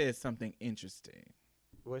 Day just said something interesting.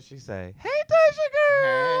 What'd she say? Hey, Tasha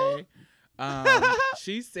girl. Hey.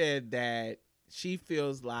 She said that she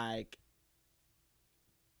feels like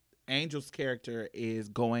Angel's character is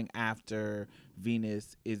going after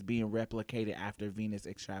Venus, is being replicated after Venus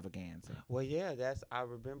Extravaganza. Well, yeah, I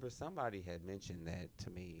remember somebody had mentioned that to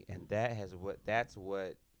me, and that's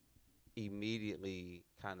what immediately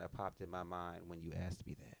kind of popped in my mind when you asked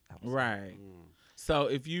me that. I was Right. Like, So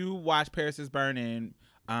if you watch Paris is Burning,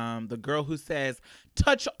 the girl who says,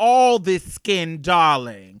 "Touch all this skin,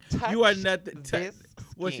 darling. You are nothing."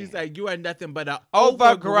 What she said, "You are nothing but an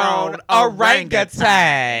overgrown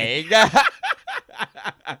orangutan."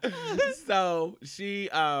 So she,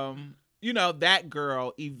 that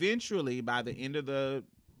girl eventually, by the end of the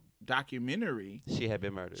documentary, She had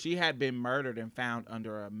been murdered. she had been murdered and found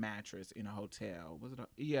under a mattress in a hotel. Was it?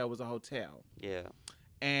 It was a hotel. Yeah.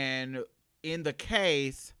 And in the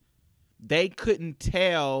case, they couldn't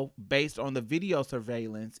tell based on the video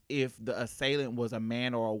surveillance if the assailant was a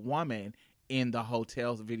man or a woman in the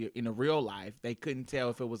hotel's video. In the real life, they couldn't tell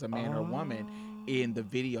if it was a man or a woman in the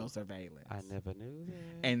video surveillance. I never knew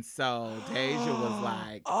that. And so Deja was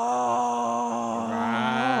like, "Oh,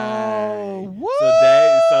 right."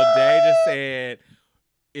 What? So Deja said,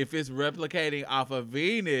 if it's replicating off of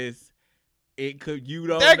Venus, They're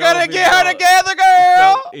gonna get her together,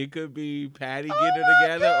 girl. So it could be Patty getting her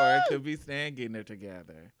together, or it could be Stan getting her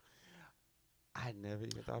together. I never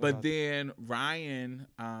even thought. But about then Ryan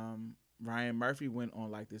Murphy went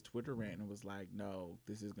on like this Twitter rant and was like, "No,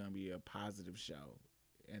 this is gonna be a positive show,"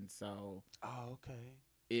 and so that. Oh, okay.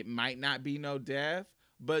 it might not be no death,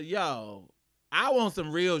 but I want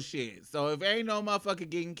some real shit. So if ain't no motherfucker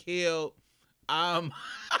getting killed,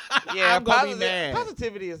 Yeah, I'm gonna be mad.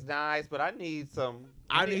 Positivity is nice, but I need some.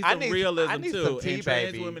 I need some realism I need too. Some tea, and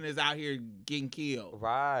trans baby. women is out here getting killed.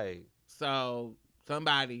 Right. So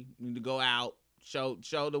somebody need to go out, show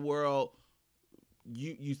the world.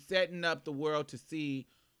 You setting up the world to see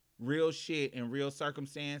real shit in real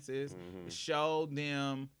circumstances. Mm-hmm. Show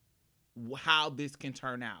them how this can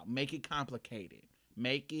turn out. Make it complicated.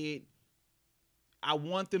 I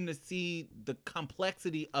want them to see the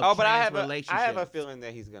complexity of but I trans relationships. I have a feeling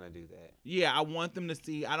that he's gonna do that. Yeah, I want them to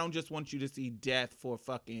see. I don't just want you to see death for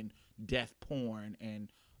fucking death porn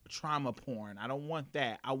and trauma porn. I don't want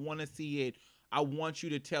that. I want to see it. I want you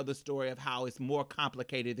to tell the story of how it's more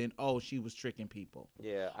complicated than, oh, she was tricking people.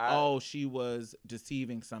 Yeah. Oh, she was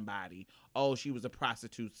deceiving somebody. Oh, she was a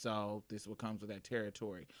prostitute, so this what comes with that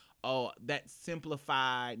territory. Oh, that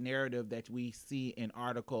simplified narrative that we see in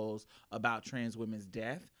articles about trans women's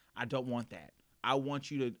death. I don't want that. I want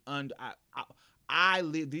you to I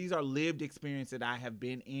live. These are lived experiences that I have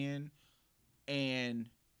been in, and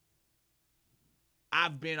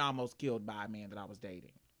I've been almost killed by a man that I was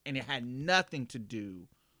dating, and it had nothing to do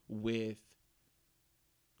with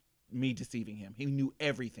me deceiving him. He knew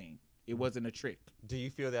everything. It wasn't a trick. Do you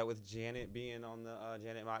feel that with Janet being on the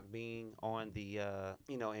Janet Mock being on the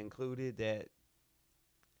included, that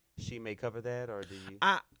she may cover that, or do you?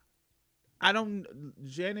 I don't.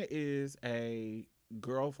 Janet is a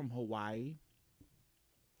girl from Hawaii.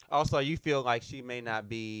 Also, you feel like she may not have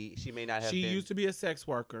been. She used to be a sex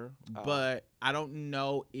worker, but I don't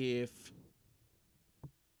know if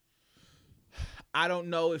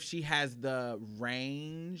she has the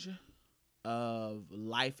range of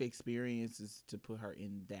life experiences to put her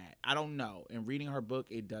in that. I don't know. And reading her book,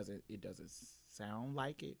 it doesn't sound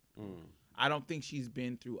like it. I don't think she's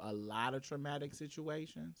been through a lot of traumatic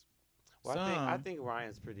situations. Well, I think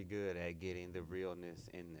Ryan's pretty good at getting the realness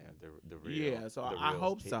in there. The real. Yeah, so I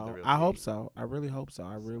hope so. I hope so. I really hope so.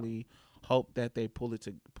 I really hope that they pull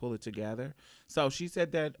it together. So she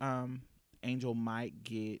said that Angel might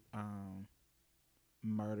get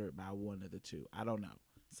murdered by one of the two. I don't know.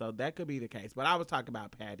 So that could be the case. But I was talking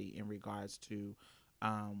about Patty in regards to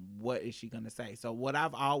what is she gonna say. So what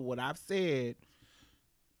I've said,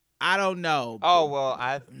 I don't know. Oh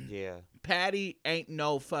well, Patty ain't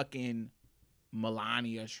no fucking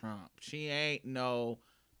Melania Trump. She ain't no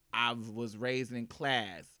I was raised in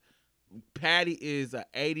class. Patty is a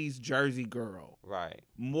 80s Jersey girl. Right.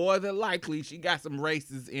 More than likely, she got some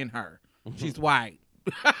races in her. She's white.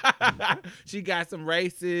 She got some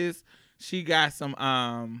races. She got some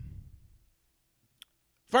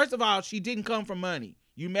First of all, she didn't come from money.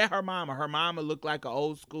 You met her mama. Her mama looked like an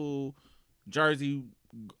old school Jersey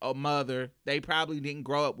mother. They probably didn't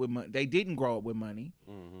grow up with money. They didn't grow up with money.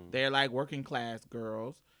 Mm-hmm. They're like working class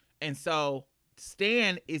girls. And so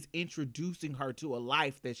Stan is introducing her to a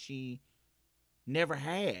life that she never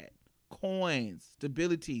had. Coins,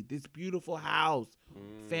 stability, this beautiful house,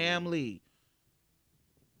 family.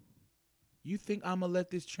 You think I'm going to let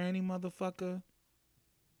this tranny motherfucker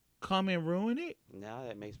come and ruin it? Now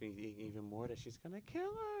that makes me think even more that she's going to kill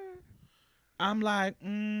her. I'm like,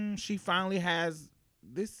 she finally has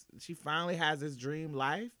this dream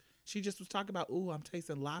life. She just was talking about, I'm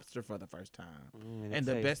tasting lobster for the first time. And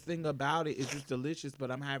the best thing about it is it's delicious,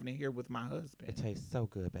 but I'm having it here with my husband. It tastes so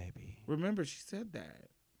good, baby. Remember, she said that.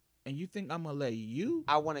 And you think I'm going to let you?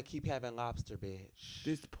 I want to keep having lobster, bitch.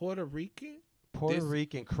 This Puerto Rican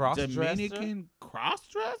cross-dresser? Dominican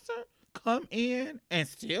cross-dresser come in and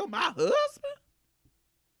steal my husband?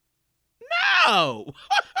 No!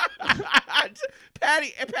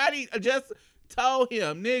 Patty just told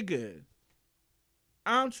him, nigga,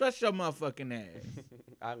 I don't trust your motherfucking ass.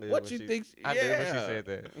 I knew what you think? I knew when she said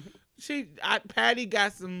that. Patty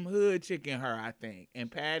got some hood chick in her, I think,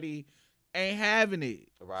 and Patty ain't having it.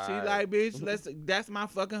 Right. She like, bitch, that's my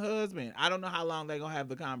fucking husband. I don't know how long they gonna have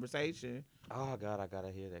the conversation. Oh God, I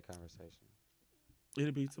gotta hear that conversation.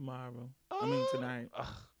 It'll be tomorrow. I mean tonight.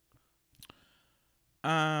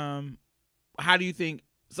 How do you think?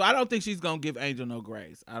 So I don't think she's gonna give Angel no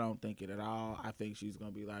grace. I don't think it at all. I think she's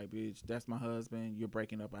gonna be like, bitch, that's my husband. You're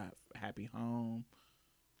breaking up a happy home.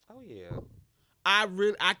 Oh yeah. I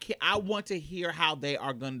want to hear how they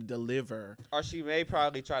are gonna deliver. Or she may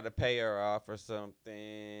probably try to pay her off or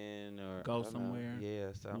something, or go somewhere.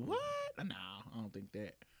 Yeah, something. What? No, I don't think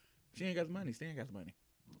that. She ain't got the money. Stan got the money.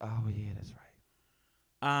 Oh yeah, that's right.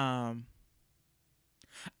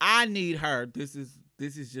 I need her. This is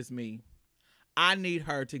just me. I need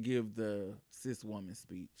her to give the cis woman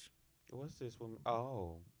speech. What's this woman?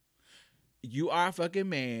 Oh. You are a fucking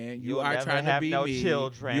man. You You'll are never trying have to be no me.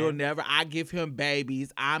 children. You'll never. I give him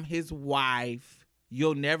babies. I'm his wife.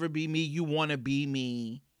 You'll never be me. You want to be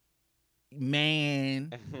me,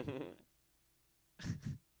 man.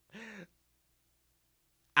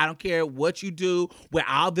 I don't care what you do. With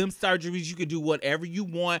all them surgeries, you can do whatever you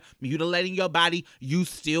want. Mutilating your body, you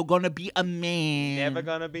still gonna be a man. Never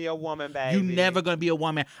gonna be a woman, baby. You never gonna be a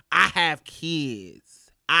woman. I have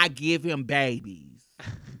kids. I give him babies.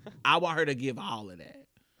 I want her to give all of that.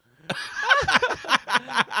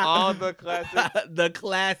 All the classic. The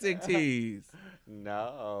classic tease.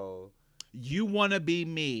 No. You want to be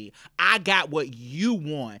me. I got what you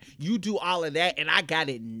want. You do all of that, and I got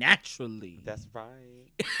it naturally. That's right.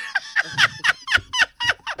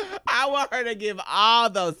 I want her to give all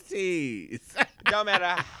those teas. No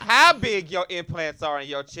matter how big your implants are in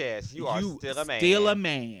your chest, you are still a man. Still a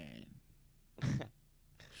man.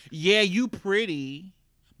 Yeah, you pretty,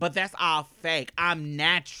 but that's all fake. I'm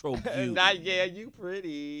natural beauty. Not you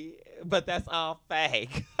pretty, but that's all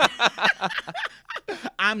fake.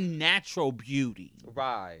 I'm natural beauty.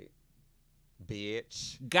 Right.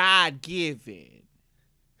 Bitch. God given.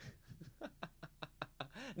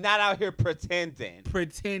 Not out here pretending.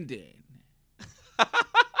 Pretending.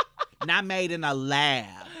 Not made in a lab.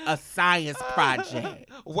 A science project.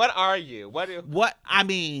 What are you? What? I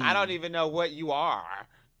mean. I don't even know what you are.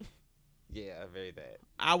 Yeah, very bad.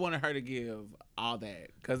 I wanted her to give all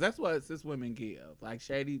that. Because that's what cis women give. Like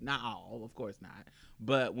shady, not all, of course not.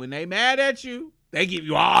 But when they mad at you, they give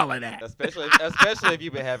you all of that. Especially if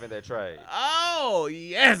you've been having their trade. Oh,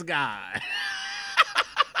 yes, God.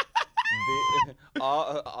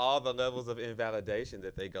 All the levels of invalidation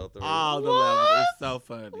that they go through. All the levels. It's so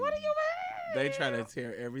funny. What do you mean? They try to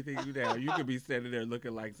tear everything you down. You could be standing there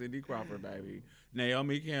looking like Cindy Crawford, baby.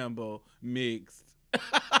 Naomi Campbell mixed.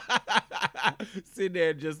 Sitting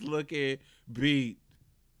there just looking beat.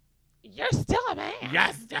 You're still a man.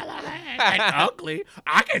 You're still a man. And ugly.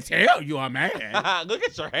 I can tell you're a man. Look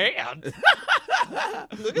at your hands.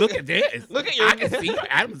 Look at this. Look at your. I can see your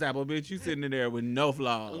Adam's apple, bitch. You sitting in there with no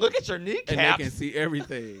flaws. Look at your kneecaps. And they can see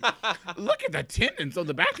everything. Look at the tendons on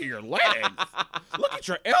the back of your legs. Look at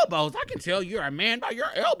your elbows. I can tell you're a man by your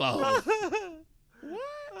elbows.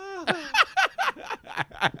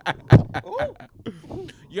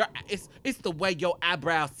 It's the way your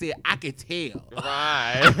eyebrows sit. I can tell.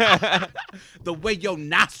 Right. The way your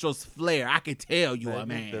nostrils flare. I can tell you a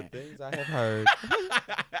man. The things I have heard.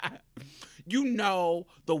 You know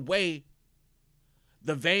the way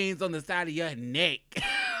the veins on the side of your neck.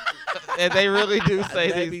 And they really do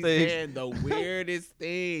say They these be things. saying the weirdest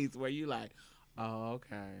things where you like, oh,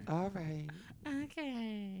 okay. All right.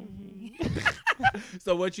 Okay.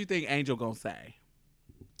 So what you think Angel gonna say?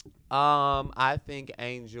 I think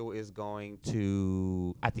Angel's going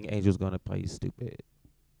to play stupid.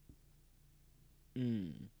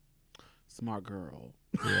 Smart girl.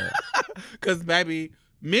 Yeah. Cause baby,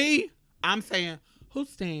 I'm saying, who's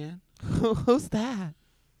Stan? Who's that?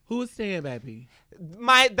 Who is Stan, baby?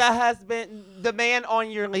 The husband, the man on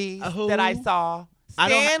your lease Who? that I saw. I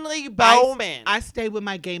don't- Stanley Bowman. I stay with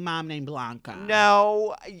my gay mom named Blanca.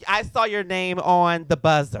 No, I saw your name on the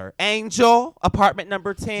buzzer. Angel, apartment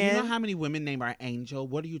number Do 10. you know how many women named our Angel?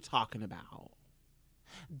 What are you talking about?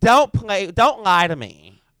 Don't lie to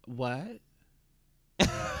me. What?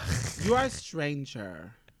 You are a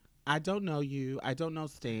stranger. I don't know you. I don't know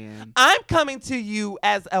Stan. I'm coming to you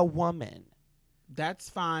as a woman. That's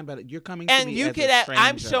fine, but you're coming to And me you as could a stranger.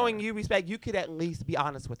 I'm showing you respect. You could at least be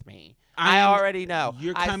honest with me. I am- already know.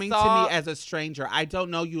 You're I coming saw- to me as a stranger. I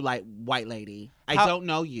don't know you like white lady. I How- don't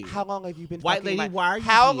know you. How long have you been White fucking lady, my, why are you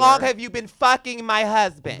How here? long have you been fucking my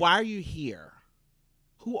husband? Why are you here?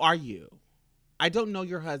 Who are you? I don't know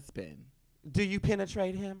your husband. Do you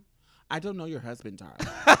penetrate him? I don't know your husband, darling.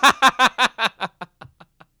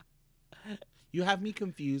 You have me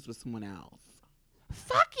confused with someone else.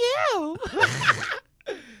 Fuck you.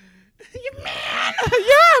 You man!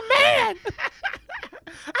 You're a man.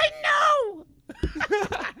 I know!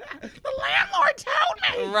 The landlord told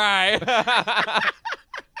me! Right.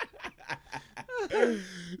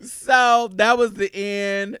 So that was the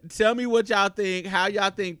end. Tell me what y'all think. How y'all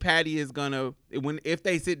think Patty is gonna if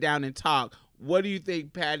they sit down and talk? What do you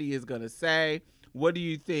think Patty is gonna say? What do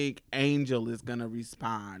you think Angel is gonna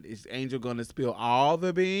respond? Is Angel gonna spill all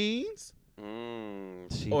the beans,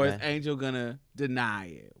 or is Angel gonna deny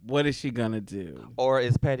it? What is she gonna do? Or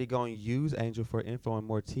is Patty going to use Angel for info and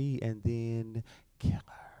more tea and then kill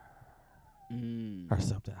her or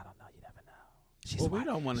something? I don't know. You never know. Well, we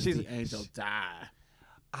don't want to see Angel die.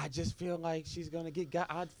 I just feel like she's gonna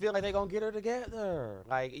I feel like they're gonna get her together.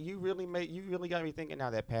 Like you really got me thinking now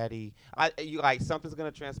that Patty, something's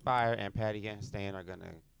gonna transpire and Patty and Stan are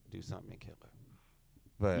gonna do something and kill her.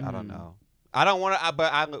 But I don't know. I don't want to.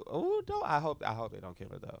 I hope they don't kill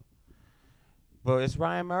her though. But it's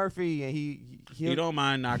Ryan Murphy and he don't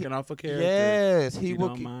mind knocking off a character. Yes, he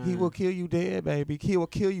don't will kill you dead, baby. He will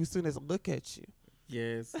kill you as soon as I look at you.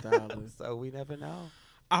 Yes, darling. So we never know.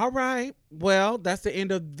 All right. Well, that's the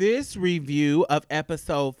end of this review of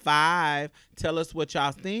episode 5. Tell us what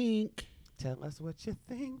y'all think. Tell us what you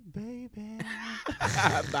think, baby.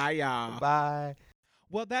 Bye, y'all. Bye.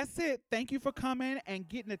 Well, that's it. Thank you for coming and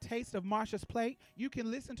getting a taste of Marsha's Plate. You can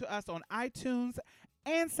listen to us on iTunes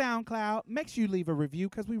and SoundCloud. Make sure you leave a review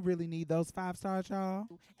because we really need those 5 stars, y'all.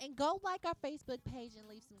 And go like our Facebook page and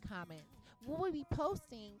leave some comments. We will be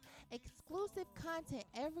posting exclusive content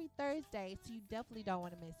every Thursday, so you definitely don't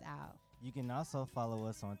want to miss out. You can also follow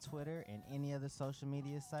us on Twitter and any other social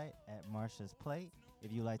media site at Marsha's Plate.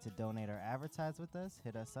 If you'd like to donate or advertise with us,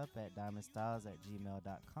 hit us up at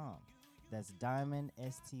diamondstyles@gmail.com. That's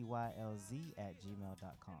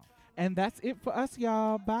diamondstylz@gmail.com. And that's it for us,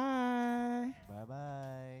 y'all. Bye.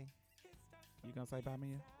 Bye-bye. You gonna say bye,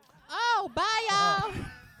 Mia? Oh, bye, y'all.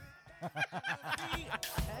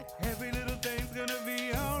 Every little thing's gonna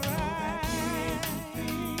be alright.